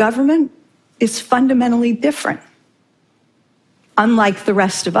federal government is fundamentally different. Unlike the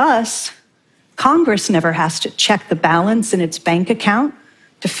rest of us, Congress never has to check the balance in its bank account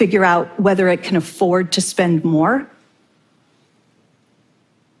to figure out whether it can afford to spend more.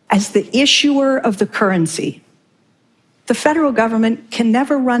 As the issuer of the currency, the federal government can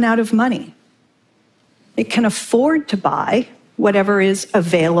never run out of money. It can afford to buy whatever is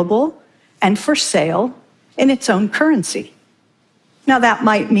available and for sale in its own currency. Now, that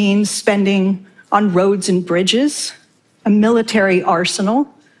might mean spending on roads and bridges, a military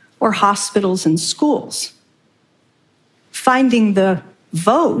arsenal, or hospitals and schools. Finding the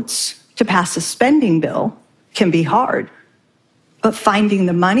votes to pass a spending bill can be hard, but finding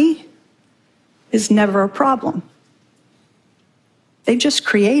the money is never a problem. They just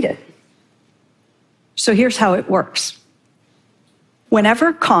create it. So here's how it works.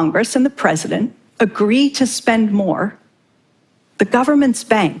 Whenever Congress and the president agree to spend more, the government's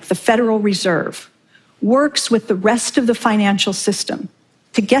bank, the Federal Reserve, works with the rest of the financial system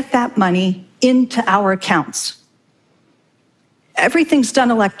to get that money into our accounts. Everything's done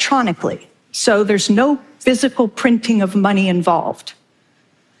electronically, so there's no physical printing of money involved.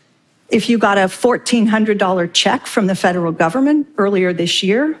 If you got a $1,400 check from the federal government earlier this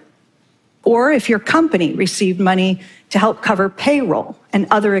year, or if your company received money to help cover payroll and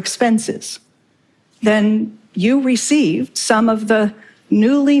other expenses, then you received some of the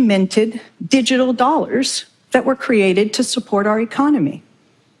newly minted digital dollars that were created to support our economy.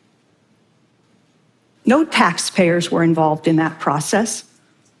 No taxpayers were involved in that process.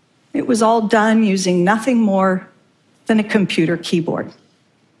 It was all done using nothing more than a computer keyboard.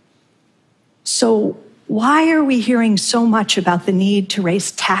 So why are we hearing so much about the need to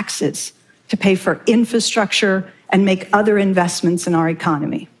raise taxes to pay for infrastructure and make other investments in our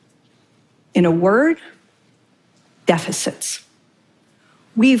economy? In a word, deficits.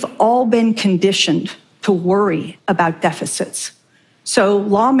 We've all been conditioned to worry about deficits. So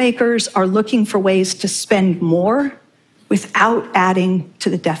lawmakers are looking for ways to spend more without adding to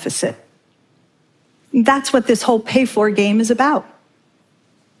the deficit. That's what this whole pay-for game is about.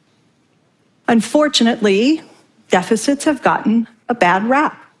 Unfortunately, deficits have gotten a bad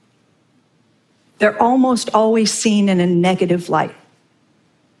rap. They're almost always seen in a negative light.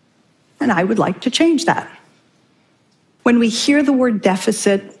 And I would like to change that. When we hear the word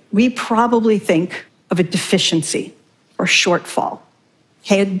deficit, we probably think of a deficiency or shortfall.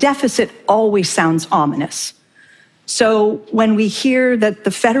 Okay, a deficit always sounds ominous. So when we hear that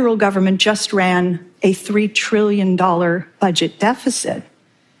the federal government just ran a $3 trillion budget deficit,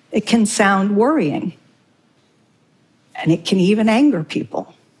 it can sound worrying. And it can even anger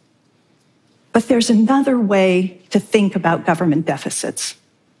people. But there's another way to think about government deficits.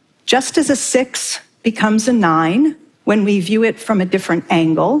 Just as a 6 becomes a 9 when we view it from a different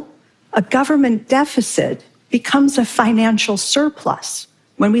angle, a government deficit becomes a financial surplus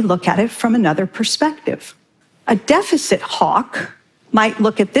when we look at it from another perspective. A deficit hawk might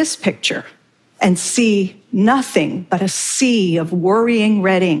look at this picture and see nothing but a sea of worrying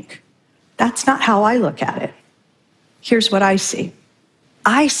red ink. That's not how I look at it. Here's what I see.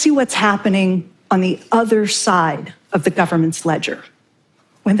 I see what's happening on the other side of the government's ledger.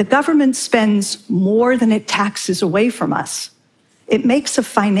 When the government spends more than it taxes away from us, it makes a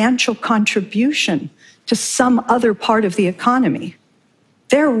financial contribution to some other part of the economy.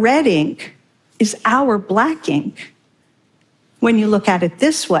 Their red ink is our black ink. When you look at it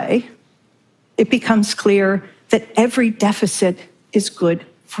this way, it becomes clear that every deficit is good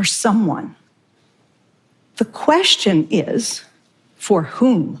for someone. The question is, for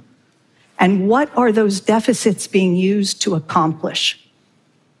whom? And what are those deficits being used to accomplish?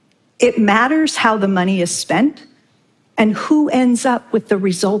 It matters how the money is spent and who ends up with the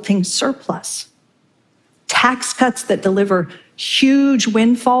resulting surplus. Tax cuts that deliver huge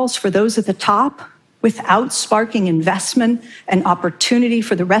windfalls for those at the top without sparking investment and opportunity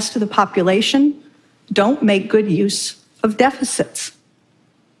for the rest of the population don't make good use of deficits.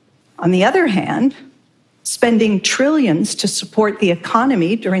 On the other hand, spending trillions to support the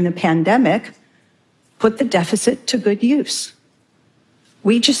economy during the pandemic put the deficit to good use.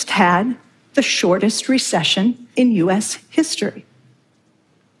 We just had the shortest recession in US history.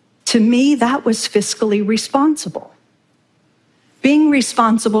 To me, that was fiscally responsible. Being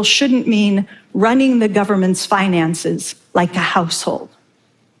responsible shouldn't mean running the government's finances like a household.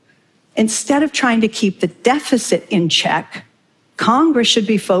 Instead of trying to keep the deficit in check, Congress should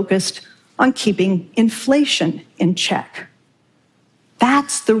be focused on keeping inflation in check.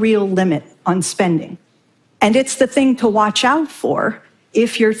 That's the real limit on spending. And it's the thing to watch out for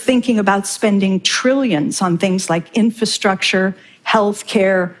if you're thinking about spending trillions on things like infrastructure,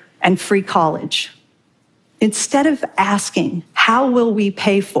 healthcare, and free college. Instead of asking, how will we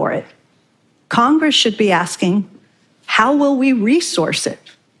pay for it? Congress should be asking, how will we resource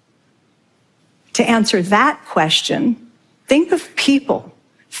it? To answer that question, think of people,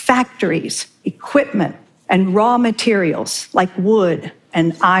 factories, equipment, and raw materials like wood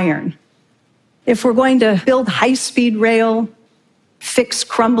and iron. If we're going to build high-speed rail, fix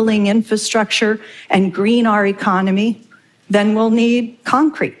crumbling infrastructure, and green our economy, then we'll need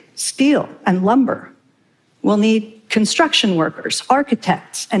concrete, steel, and lumber. We'll need construction workers,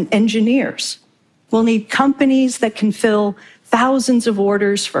 architects, and engineers. We'll need companies that can fill thousands of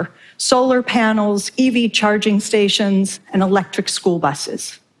orders for solar panels, EV charging stations, and electric school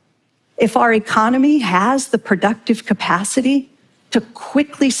buses. If our economy has the productive capacity to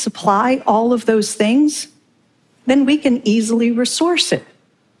quickly supply all of those things, then we can easily resource it.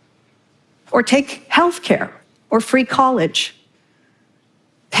 Or take healthcare or free college.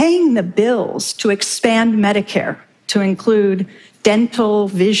 Paying the bills to expand Medicare to include dental,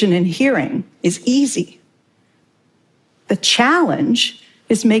 vision, and hearing is easy. The challenge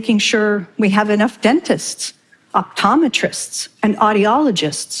is making sure we have enough dentists, optometrists, and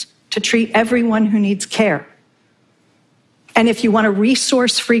audiologists to treat everyone who needs care. And if you want to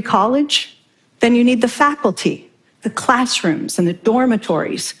resource free college, then you need the faculty, the classrooms, and the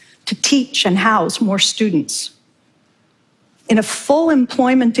dormitories to teach and house more students. In a full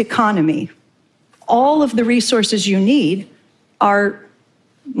employment economy, all of the resources you need are,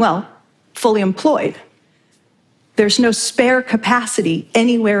 well, fully employed. There's no spare capacity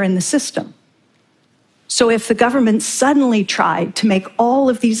anywhere in the system. So if the government suddenly tried to make all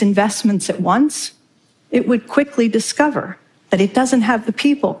of these investments at once, it would quickly discover that it doesn't have the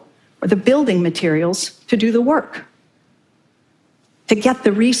people or the building materials to do the work. To get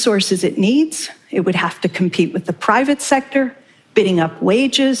the resources it needs, it would have to compete with the private sector, bidding up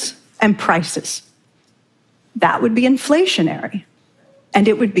wages and prices. That would be inflationary, and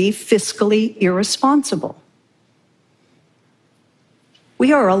it would be fiscally irresponsible.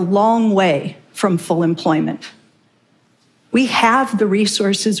 We are a long way from full employment. We have the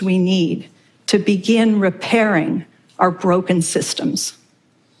resources we need to begin repairing our broken systems.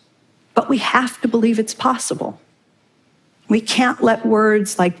 But we have to believe it's possible. We can't let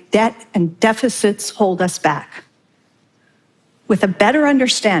words like debt and deficits hold us back. With a better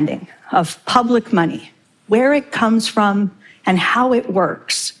understanding of public money, where it comes from, and how it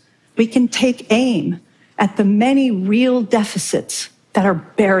works, we can take aim at the many real deficits that are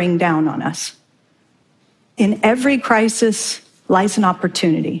bearing down on us. in every crisis lies an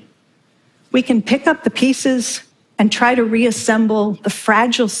opportunity. We can pick up the pieces and try to reassemble the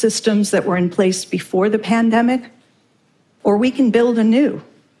fragile systems that were in place before the pandemic, or we can build anew,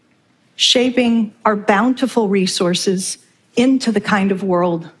 shaping our bountiful resources into the kind of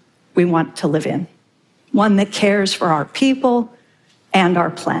world we want to live in, one that cares for our people and our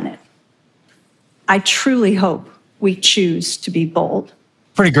planet. I truly hope we choose to be bold.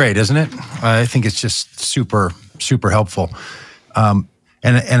 Pretty great, isn't it? I think it's just super, super helpful. And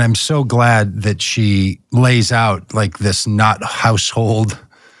I'm so glad that she lays out like this not household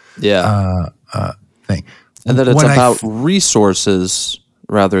thing. And that it's about resources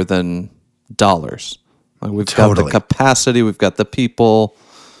rather than dollars. Like we've got the capacity, we've got the people,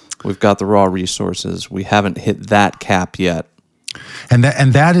 we've got the raw resources. We haven't hit that cap yet. And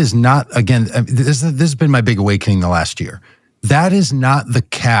that is not, again, this has been my big awakening the last year. That is not the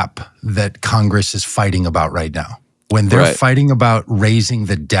cap that Congress is fighting about right now. When they're fighting about raising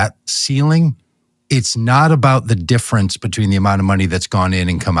the debt ceiling, it's not about the difference between the amount of money that's gone in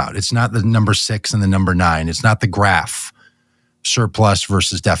and come out. It's not the number 6 and the number 9. It's not the graph, surplus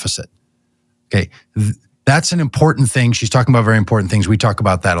versus deficit. Okay, that's an important thing. She's talking about very important things. We talk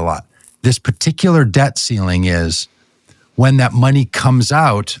about that a lot. This particular debt ceiling is when that money comes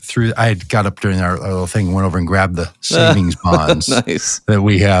out through, I had got up during our little thing, went over and grabbed the savings bonds that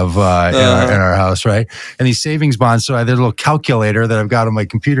we have in our house, right? And these savings bonds, so I did a little calculator that I've got on my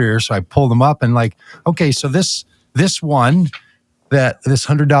computer here, so I pulled them up and like, okay, so this one, this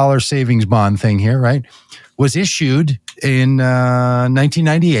 $100 savings bond thing here, right, was issued in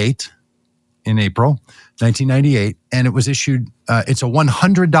 1998, in April 1998, and it was issued, it's a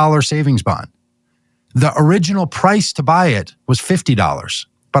 $100 savings bond. The original price to buy it was $50,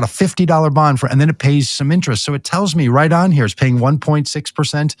 about a $50 bond and then it pays some interest. So it tells me right on here it's paying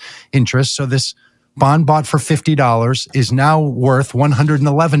 1.6% interest. So this bond bought for $50 is now worth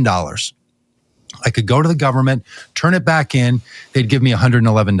 $111. I could go to the government, turn it back in, they'd give me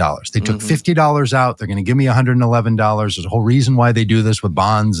 $111. They took $50 out, they're going to give me $111. There's a whole reason why they do this with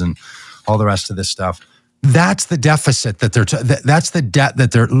bonds and all the rest of this stuff. That's the deficit that that's the debt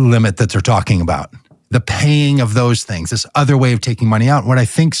that they're limit that they're talking about. The paying of those things, this other way of taking money out. What I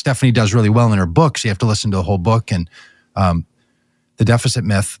think Stephanie does really well in her book, so you have to listen to the whole book, and the deficit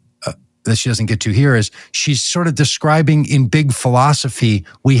myth that she doesn't get to here is she's sort of describing in big philosophy,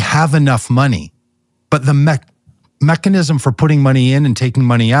 we have enough money, but the mechanism for putting money in and taking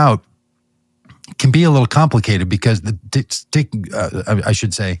money out can be a little complicated because I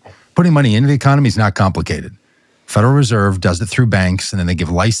should say, putting money into the economy is not complicated. Federal Reserve does it through banks, and then they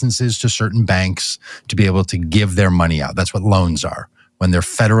give licenses to certain banks to be able to give their money out. That's what loans are. When they're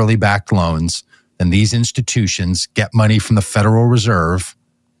federally backed loans, then these institutions get money from the Federal Reserve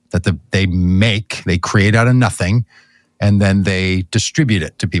that they create out of nothing, and then they distribute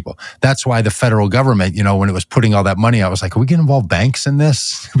it to people. That's why the federal government, when it was putting all that money out, was like, are we going to involve banks in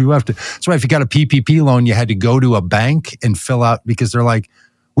this? That's why if you got a PPP loan, you had to go to a bank and fill out, because they're like,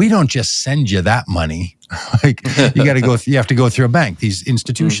 we don't just send you that money. Like you have to go through a bank, these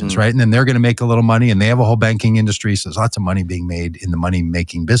institutions, right? And then they're going to make a little money, and they have a whole banking industry. So there's lots of money being made in the money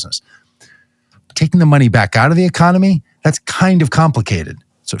making business. Taking the money back out of the economy, that's kind of complicated.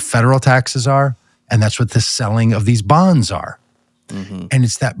 That's what federal taxes are. And that's what the selling of these bonds are. And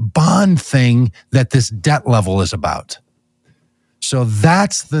it's that bond thing that this debt level is about. So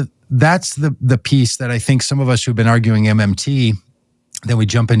that's the piece that I think some of us who've been arguing MMT, then we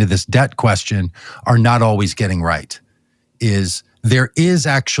jump into this debt question, are not always getting right. Is there is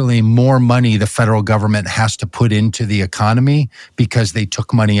actually more money the federal government has to put into the economy because they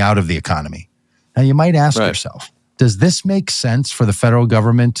took money out of the economy. Now you might ask yourself, does this make sense for the federal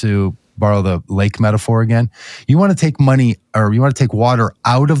government, to borrow the lake metaphor again? You want to take money, or you want to take water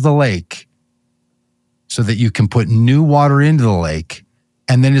out of the lake so that you can put new water into the lake,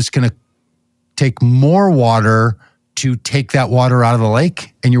 and then it's going to take more water to take that water out of the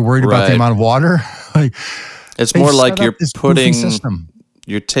lake, and you're worried about the amount of water? It's more like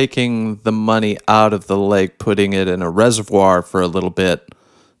you're taking the money out of the lake, putting it in a reservoir for a little bit,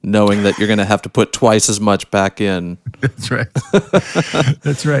 knowing that you're going to have to put twice as much back in. That's right.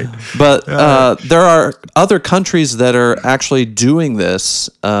 That's right. But there are other countries that are actually doing this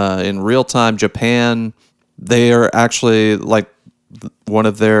in real time. Japan, they are actually, like one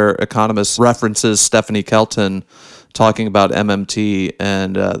of their economists references Stephanie Kelton talking about MMT,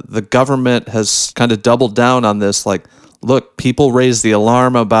 and the government has kind of doubled down on this. Like, look, people raise the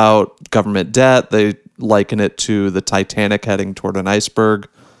alarm about government debt. They liken it to the Titanic heading toward an iceberg.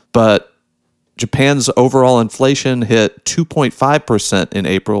 But Japan's overall inflation hit 2.5% in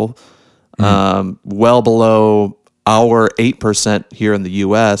April, well below our 8% here in the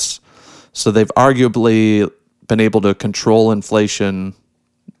U.S. So they've arguably been able to control inflation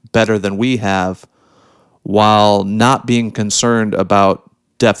better than we have, while not being concerned about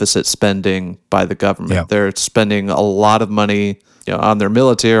deficit spending by the government. Yeah. They're spending a lot of money, on their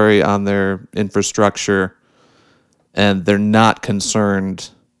military, on their infrastructure, and they're not concerned,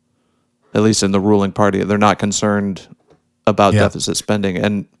 at least in the ruling party, they're not concerned about deficit spending.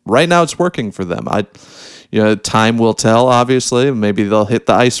 And right now it's working for them. Time will tell, obviously. Maybe they'll hit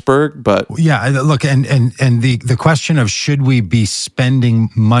the iceberg, but yeah, look, and the question of should we be spending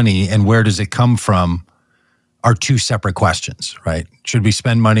money and where does it come from are two separate questions, right? Should we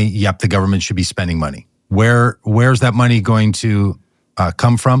spend money? Yep, the government should be spending money. Where's that money going to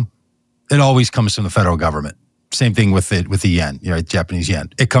come from? It always comes from the federal government. Same thing with the yen, Japanese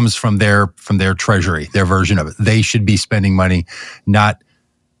yen. It comes from their treasury, their version of it. They should be spending money, not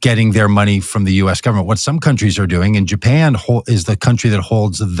getting their money from the U.S. government. What some countries are doing, and Japan is the country that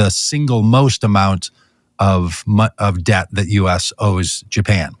holds the single most amount of debt that U.S. owes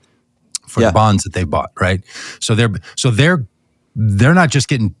Japan for the bonds that they bought, right? So they're not just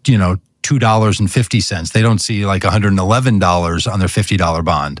getting $2.50. They don't see like $111 on their $50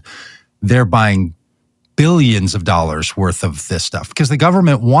 bond. They're buying billions of dollars worth of this stuff because the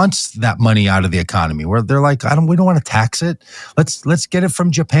government wants that money out of the economy. Where they're like, we don't want to tax it. Let's get it from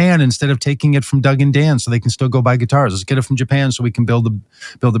Japan instead of taking it from Doug and Dan, so they can still go buy guitars. Let's get it from Japan so we can build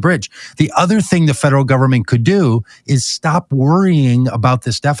the bridge. The other thing the federal government could do is stop worrying about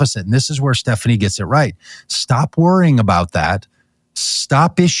this deficit, and this is where Stephanie gets it right. Stop worrying about that.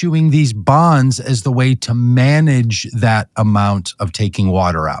 Stop issuing these bonds as the way to manage that amount of taking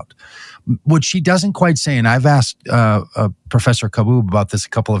water out. What she doesn't quite say, and I've asked Professor Kaboub about this a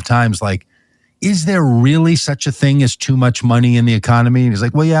couple of times, like, is there really such a thing as too much money in the economy? And he's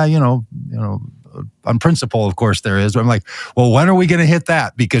like, well, yeah, on principle, of course there is. But I'm like, well, when are we going to hit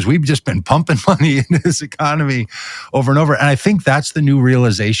that? Because we've just been pumping money into this economy over and over. And I think that's the new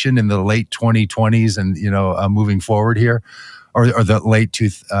realization in the late 2020s and, moving forward here, or the late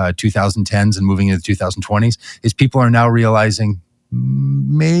 2010s and moving into the 2020s, is people are now realizing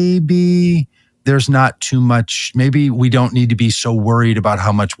maybe there's not too much. Maybe we don't need to be so worried about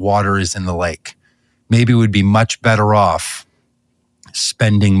how much water is in the lake. Maybe we'd be much better off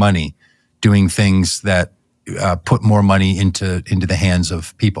spending money doing things that put more money into the hands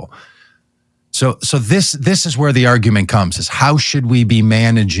of people. So this is where the argument comes, is how should we be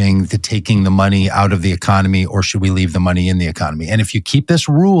managing taking the money out of the economy, or should we leave the money in the economy? And if you keep this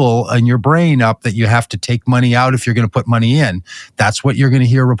rule in your brain up that you have to take money out if you're going to put money in, that's what you're going to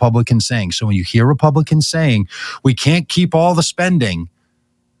hear Republicans saying. So when you hear Republicans saying, we can't keep all the spending,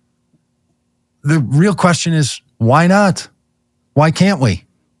 the real question is, why not? Why can't we?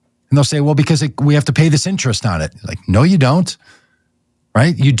 And they'll say, well, because we have to pay this interest on it. Like, no, you don't.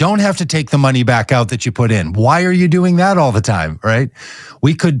 Right? You don't have to take the money back out that you put in. Why are you doing that all the time? Right?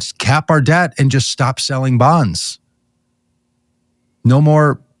 We could cap our debt and just stop selling bonds. No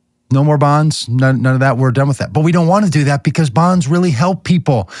more bonds. None of that. We're done with that. But we don't want to do that because bonds really help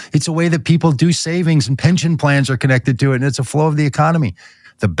people. It's a way that people do savings, and pension plans are connected to it, and it's a flow of the economy.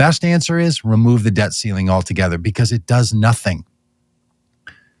 The best answer is remove the debt ceiling altogether, because it does nothing.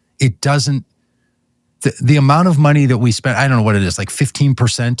 It doesn't. The amount of money that we spend, I don't know what it is, like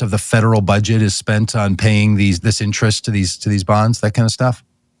 15% of the federal budget is spent on paying this interest to these bonds, that kind of stuff.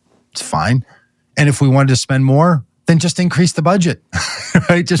 It's fine. And if we wanted to spend more, then just increase the budget,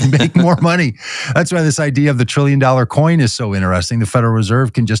 right? Just make more money. That's why this idea of the $1 trillion coin is so interesting. The Federal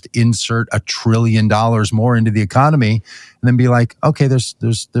Reserve can just insert $1 trillion more into the economy and then be like, okay, there's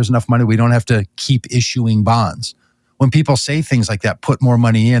enough money. We don't have to keep issuing bonds. When people say things like that, put more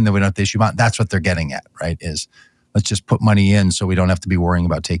money in, then we don't have to issue bonds, that's what they're getting at, right? Is let's just put money in so we don't have to be worrying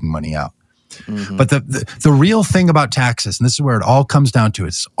about taking money out. Mm-hmm. But the real thing about taxes, and this is where it all comes down to,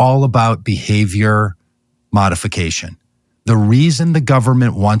 it's all about behavior modification. The reason the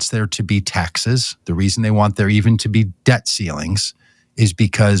government wants there to be taxes, the reason they want there even to be debt ceilings, is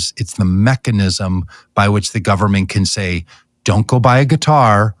because it's the mechanism by which the government can say, don't go buy a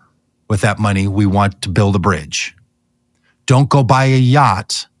guitar with that money, we want to build a bridge. Don't go buy a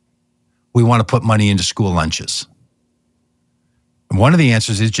yacht. We want to put money into school lunches. And one of the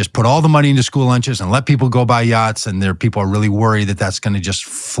answers is just put all the money into school lunches and let people go buy yachts. And people are really worried that that's going to just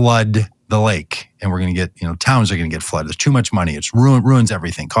flood the lake. And we're going to get, towns are going to get flooded. There's too much money. It's ruins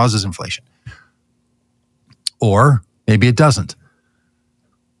everything, causes inflation. Or maybe it doesn't.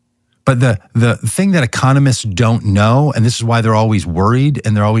 But the thing that economists don't know, and this is why they're always worried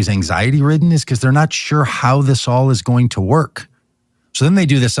and they're always anxiety-ridden, is because they're not sure how this all is going to work. So then they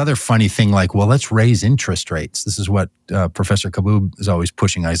do this other funny thing like, well, let's raise interest rates. This is what Professor Kaboub is always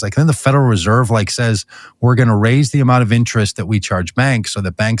pushing. He's like, then the Federal Reserve says we're going to raise the amount of interest that we charge banks so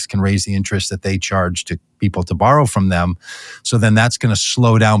that banks can raise the interest that they charge to people to borrow from them. So then that's going to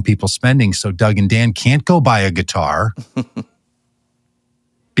slow down people's spending. So Doug and Dan can't go buy a guitar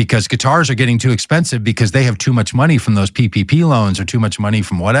because guitars are getting too expensive because they have too much money from those PPP loans or too much money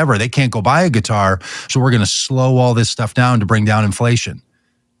from whatever. They can't go buy a guitar. So we're going to slow all this stuff down to bring down inflation.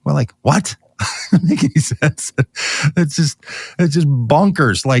 We're like, what? Doesn't make any sense. It's just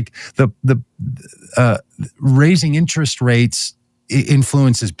bonkers. Like the raising interest rates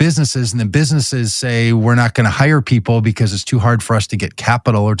influences businesses, and then businesses say we're not going to hire people because it's too hard for us to get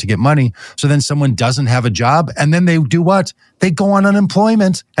capital or to get money. So then someone doesn't have a job, and then they do what? They go on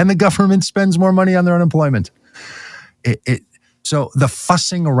unemployment, and the government spends more money on their unemployment. So the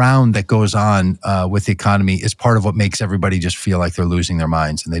fussing around that goes on with the economy is part of what makes everybody just feel like they're losing their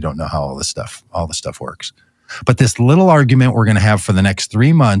minds and they don't know how all this stuff works. But this little argument we're going to have for the next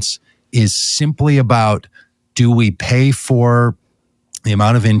 3 months is simply about, do we pay for the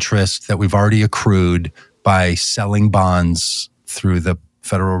amount of interest that we've already accrued by selling bonds through the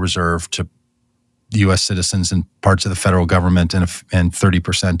Federal Reserve to U.S. citizens and parts of the federal government and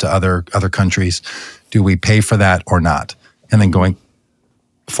 30% to other countries? Do we pay for that or not? And then going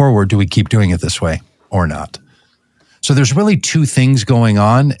forward, do we keep doing it this way or not? So there's really two things going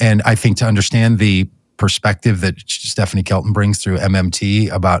on. And I think to understand the perspective that Stephanie Kelton brings through MMT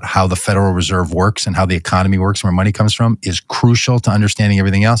about how the Federal Reserve works and how the economy works and where money comes from is crucial to understanding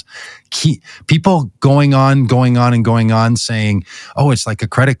everything else. People going on saying, oh, it's like a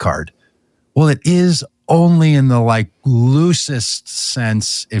credit card. Well, it is only in the loosest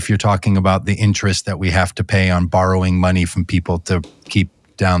sense if you're talking about the interest that we have to pay on borrowing money from people to keep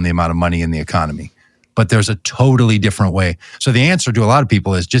down the amount of money in the economy. But there's a totally different way. So the answer to a lot of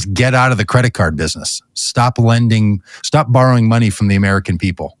people is just get out of the credit card business. Stop borrowing money from the American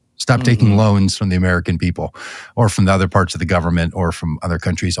people. Stop taking loans from the American people or from the other parts of the government or from other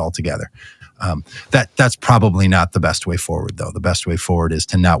countries altogether. That's probably not the best way forward, though. The best way forward is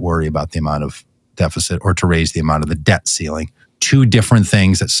to not worry about the amount of deficit or to raise the amount of the debt ceiling. Two different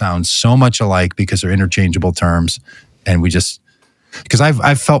things that sound so much alike because they're interchangeable terms. And because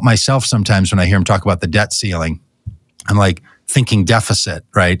I've felt myself sometimes when I hear him talk about the debt ceiling, I'm like thinking deficit,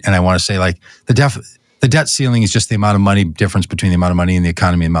 right? And I want to say the debt ceiling is just the amount of money difference between the amount of money in the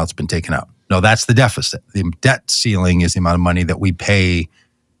economy and the amount that's been taken out. No, that's the deficit. The debt ceiling is the amount of money that we pay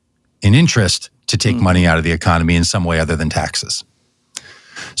in interest to take money out of the economy in some way other than taxes.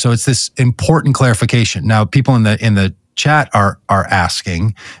 So it's this important clarification. Now, people in the chat are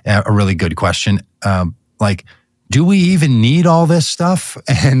asking a really good question, do we even need all this stuff?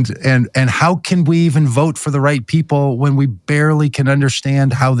 And how can we even vote for the right people when we barely can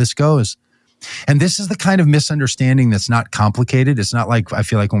understand how this goes? And this is the kind of misunderstanding that's not complicated. It's not like, I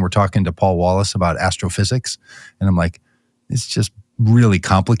feel like when we're talking to Paul Wallace about astrophysics, and I'm like, it's just really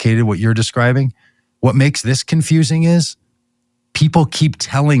complicated what you're describing. What makes this confusing is people keep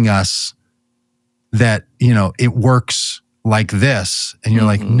telling us that, it works like this. And you're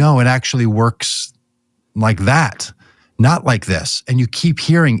like, no, it actually works like that, not like this. And you keep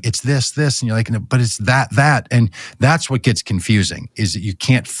hearing it's this, and you're like, no, but it's that. And that's what gets confusing, is that you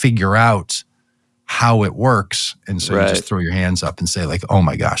can't figure out how it works. And so you just throw your hands up and say like, oh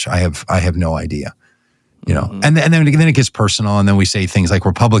my gosh, I have no idea. And then it gets personal. And then we say things like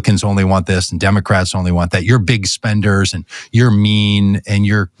Republicans only want this and Democrats only want that. You're big spenders and you're mean and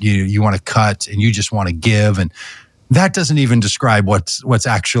you want to cut and you just want to give. And that doesn't even describe what's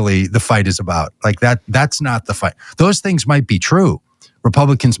actually the fight is about. Like that's not the fight. Those things might be true.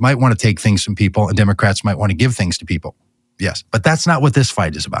 Republicans might want to take things from people and Democrats might want to give things to people. Yes. But that's not what this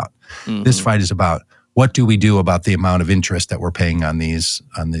fight is about. This fight is about, what do we do about the amount of interest that we're paying on these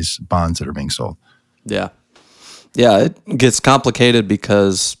bonds that are being sold? Yeah. Yeah, it gets complicated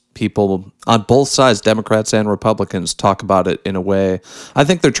because people on both sides, Democrats and Republicans, talk about it in a way. I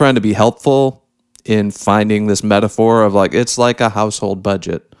think they're trying to be helpful in finding this metaphor of it's like a household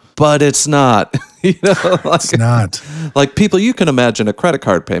budget, but it's not. It's not. Like people, you can imagine a credit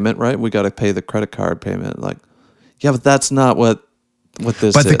card payment, right? We got to pay the credit card payment. Yeah, but that's not what this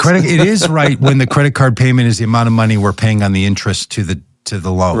is. But it is right when the credit card payment is the amount of money we're paying on the interest to the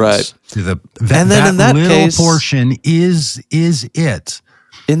loans, right? And then in that little case, portion is it.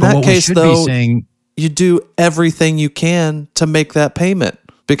 In that case, though, you do everything you can to make that payment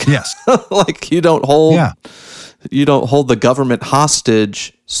because, you don't hold the government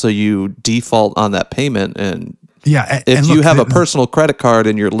hostage, so you default on that payment, and Yeah. If you have a personal credit card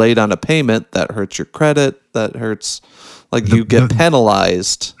and you're late on a payment, that hurts your credit. That hurts, you get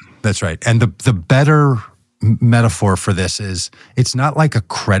penalized. That's right. And the better metaphor for this is it's not like a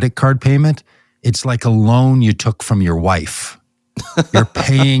credit card payment. It's like a loan you took from your wife. You're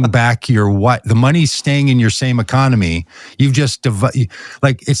paying back your wife. The money's staying in your same economy. You've just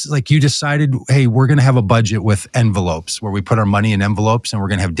it's like you decided, hey, we're going to have a budget with envelopes where we put our money in envelopes, and we're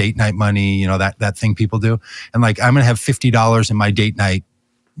going to have date night money, that thing people do. And I'm going to have $50 in my date night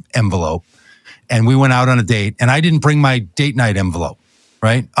envelope. And we went out on a date, and I didn't bring my date night envelope,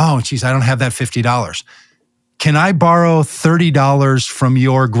 right? Oh, geez, I don't have that $50. Can I borrow $30 from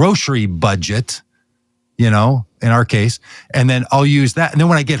your grocery budget, in our case, and then I'll use that. And then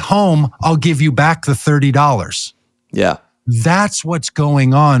when I get home, I'll give you back the $30. Yeah. That's what's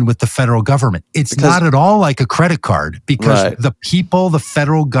going on with the federal government. It's not at all like a credit card, because the people the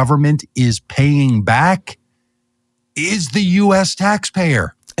federal government is paying back is the U.S.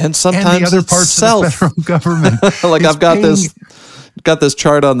 taxpayer. And sometimes the other parts of the federal government. I've got this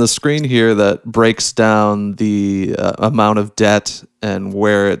chart on the screen here that breaks down the amount of debt and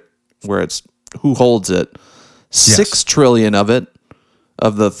where it's who holds it. $6 trillion of it,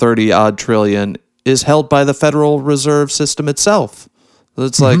 of the 30 odd trillion, is held by the Federal Reserve System itself. So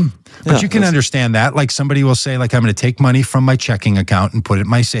it's but you can understand that. Somebody will say, I'm going to take money from my checking account and put it in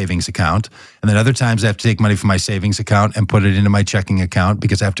my savings account. And then other times I have to take money from my savings account and put it into my checking account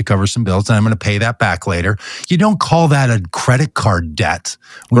because I have to cover some bills, and I'm going to pay that back later. You don't call that a credit card debt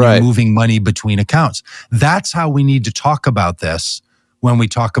when you're moving money between accounts. That's how we need to talk about this when we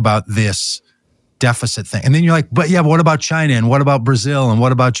talk about this deficit thing. And then you're like, but what about China, and what about Brazil, and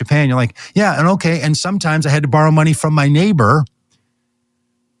what about Japan? You're like, yeah, and okay. And sometimes I had to borrow money from my neighbor,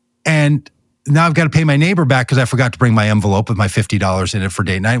 and now I've got to pay my neighbor back because I forgot to bring my envelope with my $50 in it for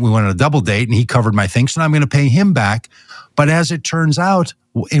date night. We went on a double date, and he covered my things, so now I'm going to pay him back. But as it turns out,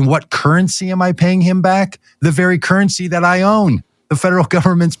 in what currency am I paying him back? The very currency that I own. The federal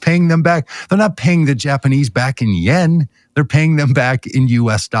government's paying them back. They're not paying the Japanese back in yen. They're paying them back in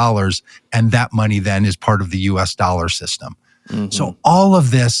U.S. dollars, and that money then is part of the U.S. dollar system. Mm-hmm. So all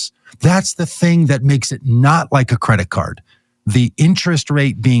of this, that's the thing that makes it not like a credit card. The interest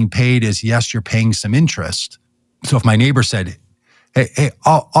rate being paid is, yes, you're paying some interest. So if my neighbor said, hey,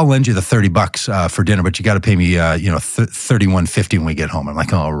 I'll lend you the $30 for dinner, but you got to pay me, $31.50 when we get home. I'm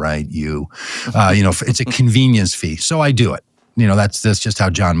like, all right, it's a convenience fee. So I do it. That's just how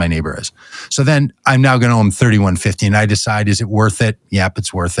John, my neighbor, is. So then I'm now going to owe him $31.50, and I decide, is it worth it? Yep,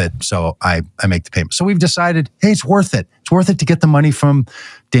 it's worth it. So I make the payment. So we've decided, hey, it's worth it. It's worth it to get the money from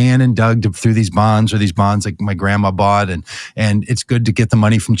Dan and Doug through these bonds like my grandma bought, and it's good to get the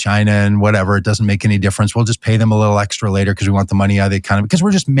money from China and whatever. It doesn't make any difference. We'll just pay them a little extra later because we want the money out of the economy, because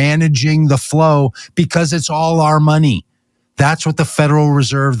we're just managing the flow because it's all our money. That's what the Federal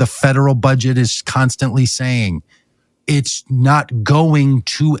Reserve, the federal budget is constantly saying. It's not going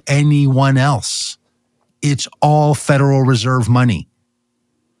to anyone else. It's all Federal Reserve money.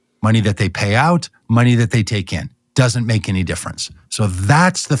 Money that they pay out, money that they take in. Doesn't make any difference. So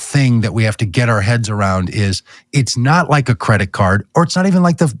that's the thing that we have to get our heads around, is it's not like a credit card, or it's not even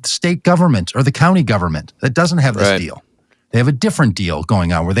like the state government or the county government that doesn't have this deal. They have a different deal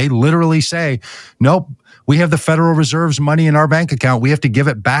going on where they literally say, nope, we have the Federal Reserve's money in our bank account. We have to give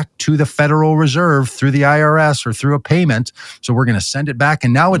it back to the Federal Reserve through the IRS or through a payment. So we're going to send it back,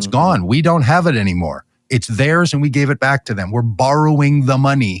 and now it's gone. We don't have it anymore. It's theirs, and we gave it back to them. We're borrowing the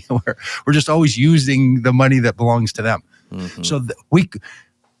money. We're just always using the money that belongs to them. Mm-hmm. So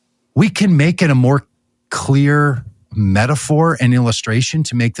we can make it a more clear metaphor and illustration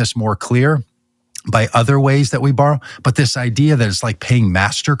to make this more clear by other ways that we borrow. But this idea that it's like paying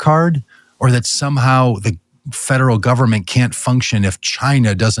MasterCard, or that somehow the federal government can't function if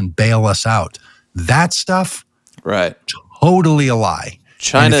China doesn't bail us out, that stuff, totally a lie.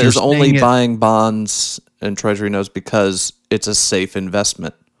 China is only buying bonds and Treasury notes because it's a safe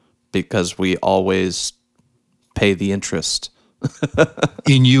investment, because we always pay the interest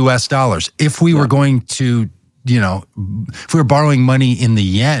in U.S. dollars. If we were going to, if we were borrowing money in the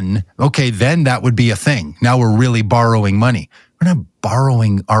yen, okay, then that would be a thing. Now we're really borrowing money. We're not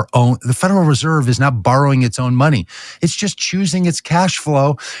borrowing our own. The Federal Reserve is not borrowing its own money. It's just choosing its cash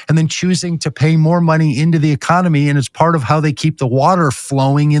flow and then choosing to pay more money into the economy, and it's part of how they keep the water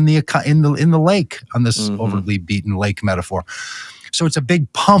flowing in the lake, on this overly beaten lake metaphor. So it's a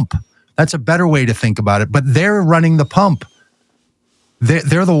big pump. That's a better way to think about it. But they're running the pump.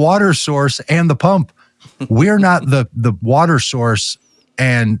 They're the water source and the pump. We're not the water source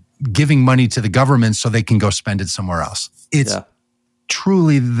and giving money to the government so they can go spend it somewhere else. It's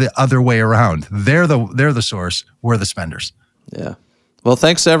truly the other way around. They're the source. We're the spenders. Yeah. Well,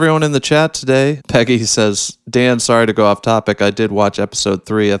 thanks to everyone in the chat today. Peggy says, Dan, sorry to go off topic. I did watch episode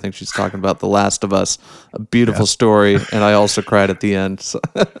 3. I think she's talking about The Last of Us. A beautiful story, and I also cried at the end. So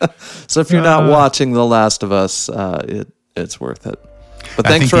if you're not watching The Last of Us, it's worth it. But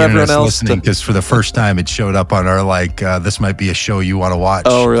thanks for everyone else listening, because for the first time it showed up on our this might be a show you want to watch.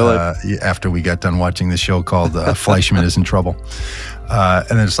 Oh, really? After we got done watching the show called Fleischman is in Trouble. And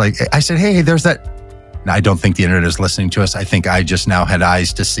then it's like, I said, hey, there's that. Now, I don't think the internet is listening to us. I think I just now had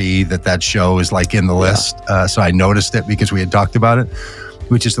eyes to see that show is in the list. So I noticed it because we had talked about it,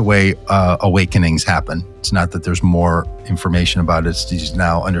 which is the way awakenings happen. It's not that there's more information about it. It's just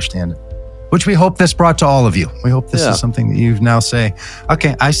now understand it, which we hope this brought to all of you. We hope this is something that you now say,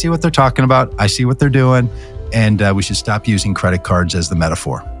 okay, I see what they're talking about. I see what they're doing. And we should stop using credit cards as the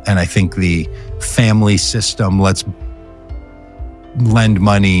metaphor. And I think the family system, let's lend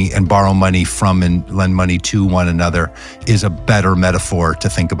money and borrow money from and lend money to one another, is a better metaphor to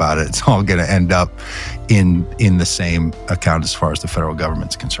think about it. It's all going to end up in the same account as far as the federal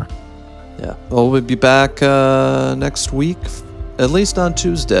government's concerned. Yeah. Well, we'll be back next week, at least on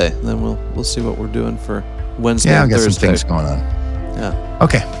Tuesday. Then we'll see what we're doing for Wednesday and Thursday. Yeah, I've got some things going on. Yeah.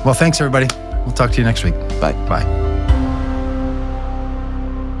 Okay. Well, thanks, everybody. We'll talk to you next week. Bye. Bye.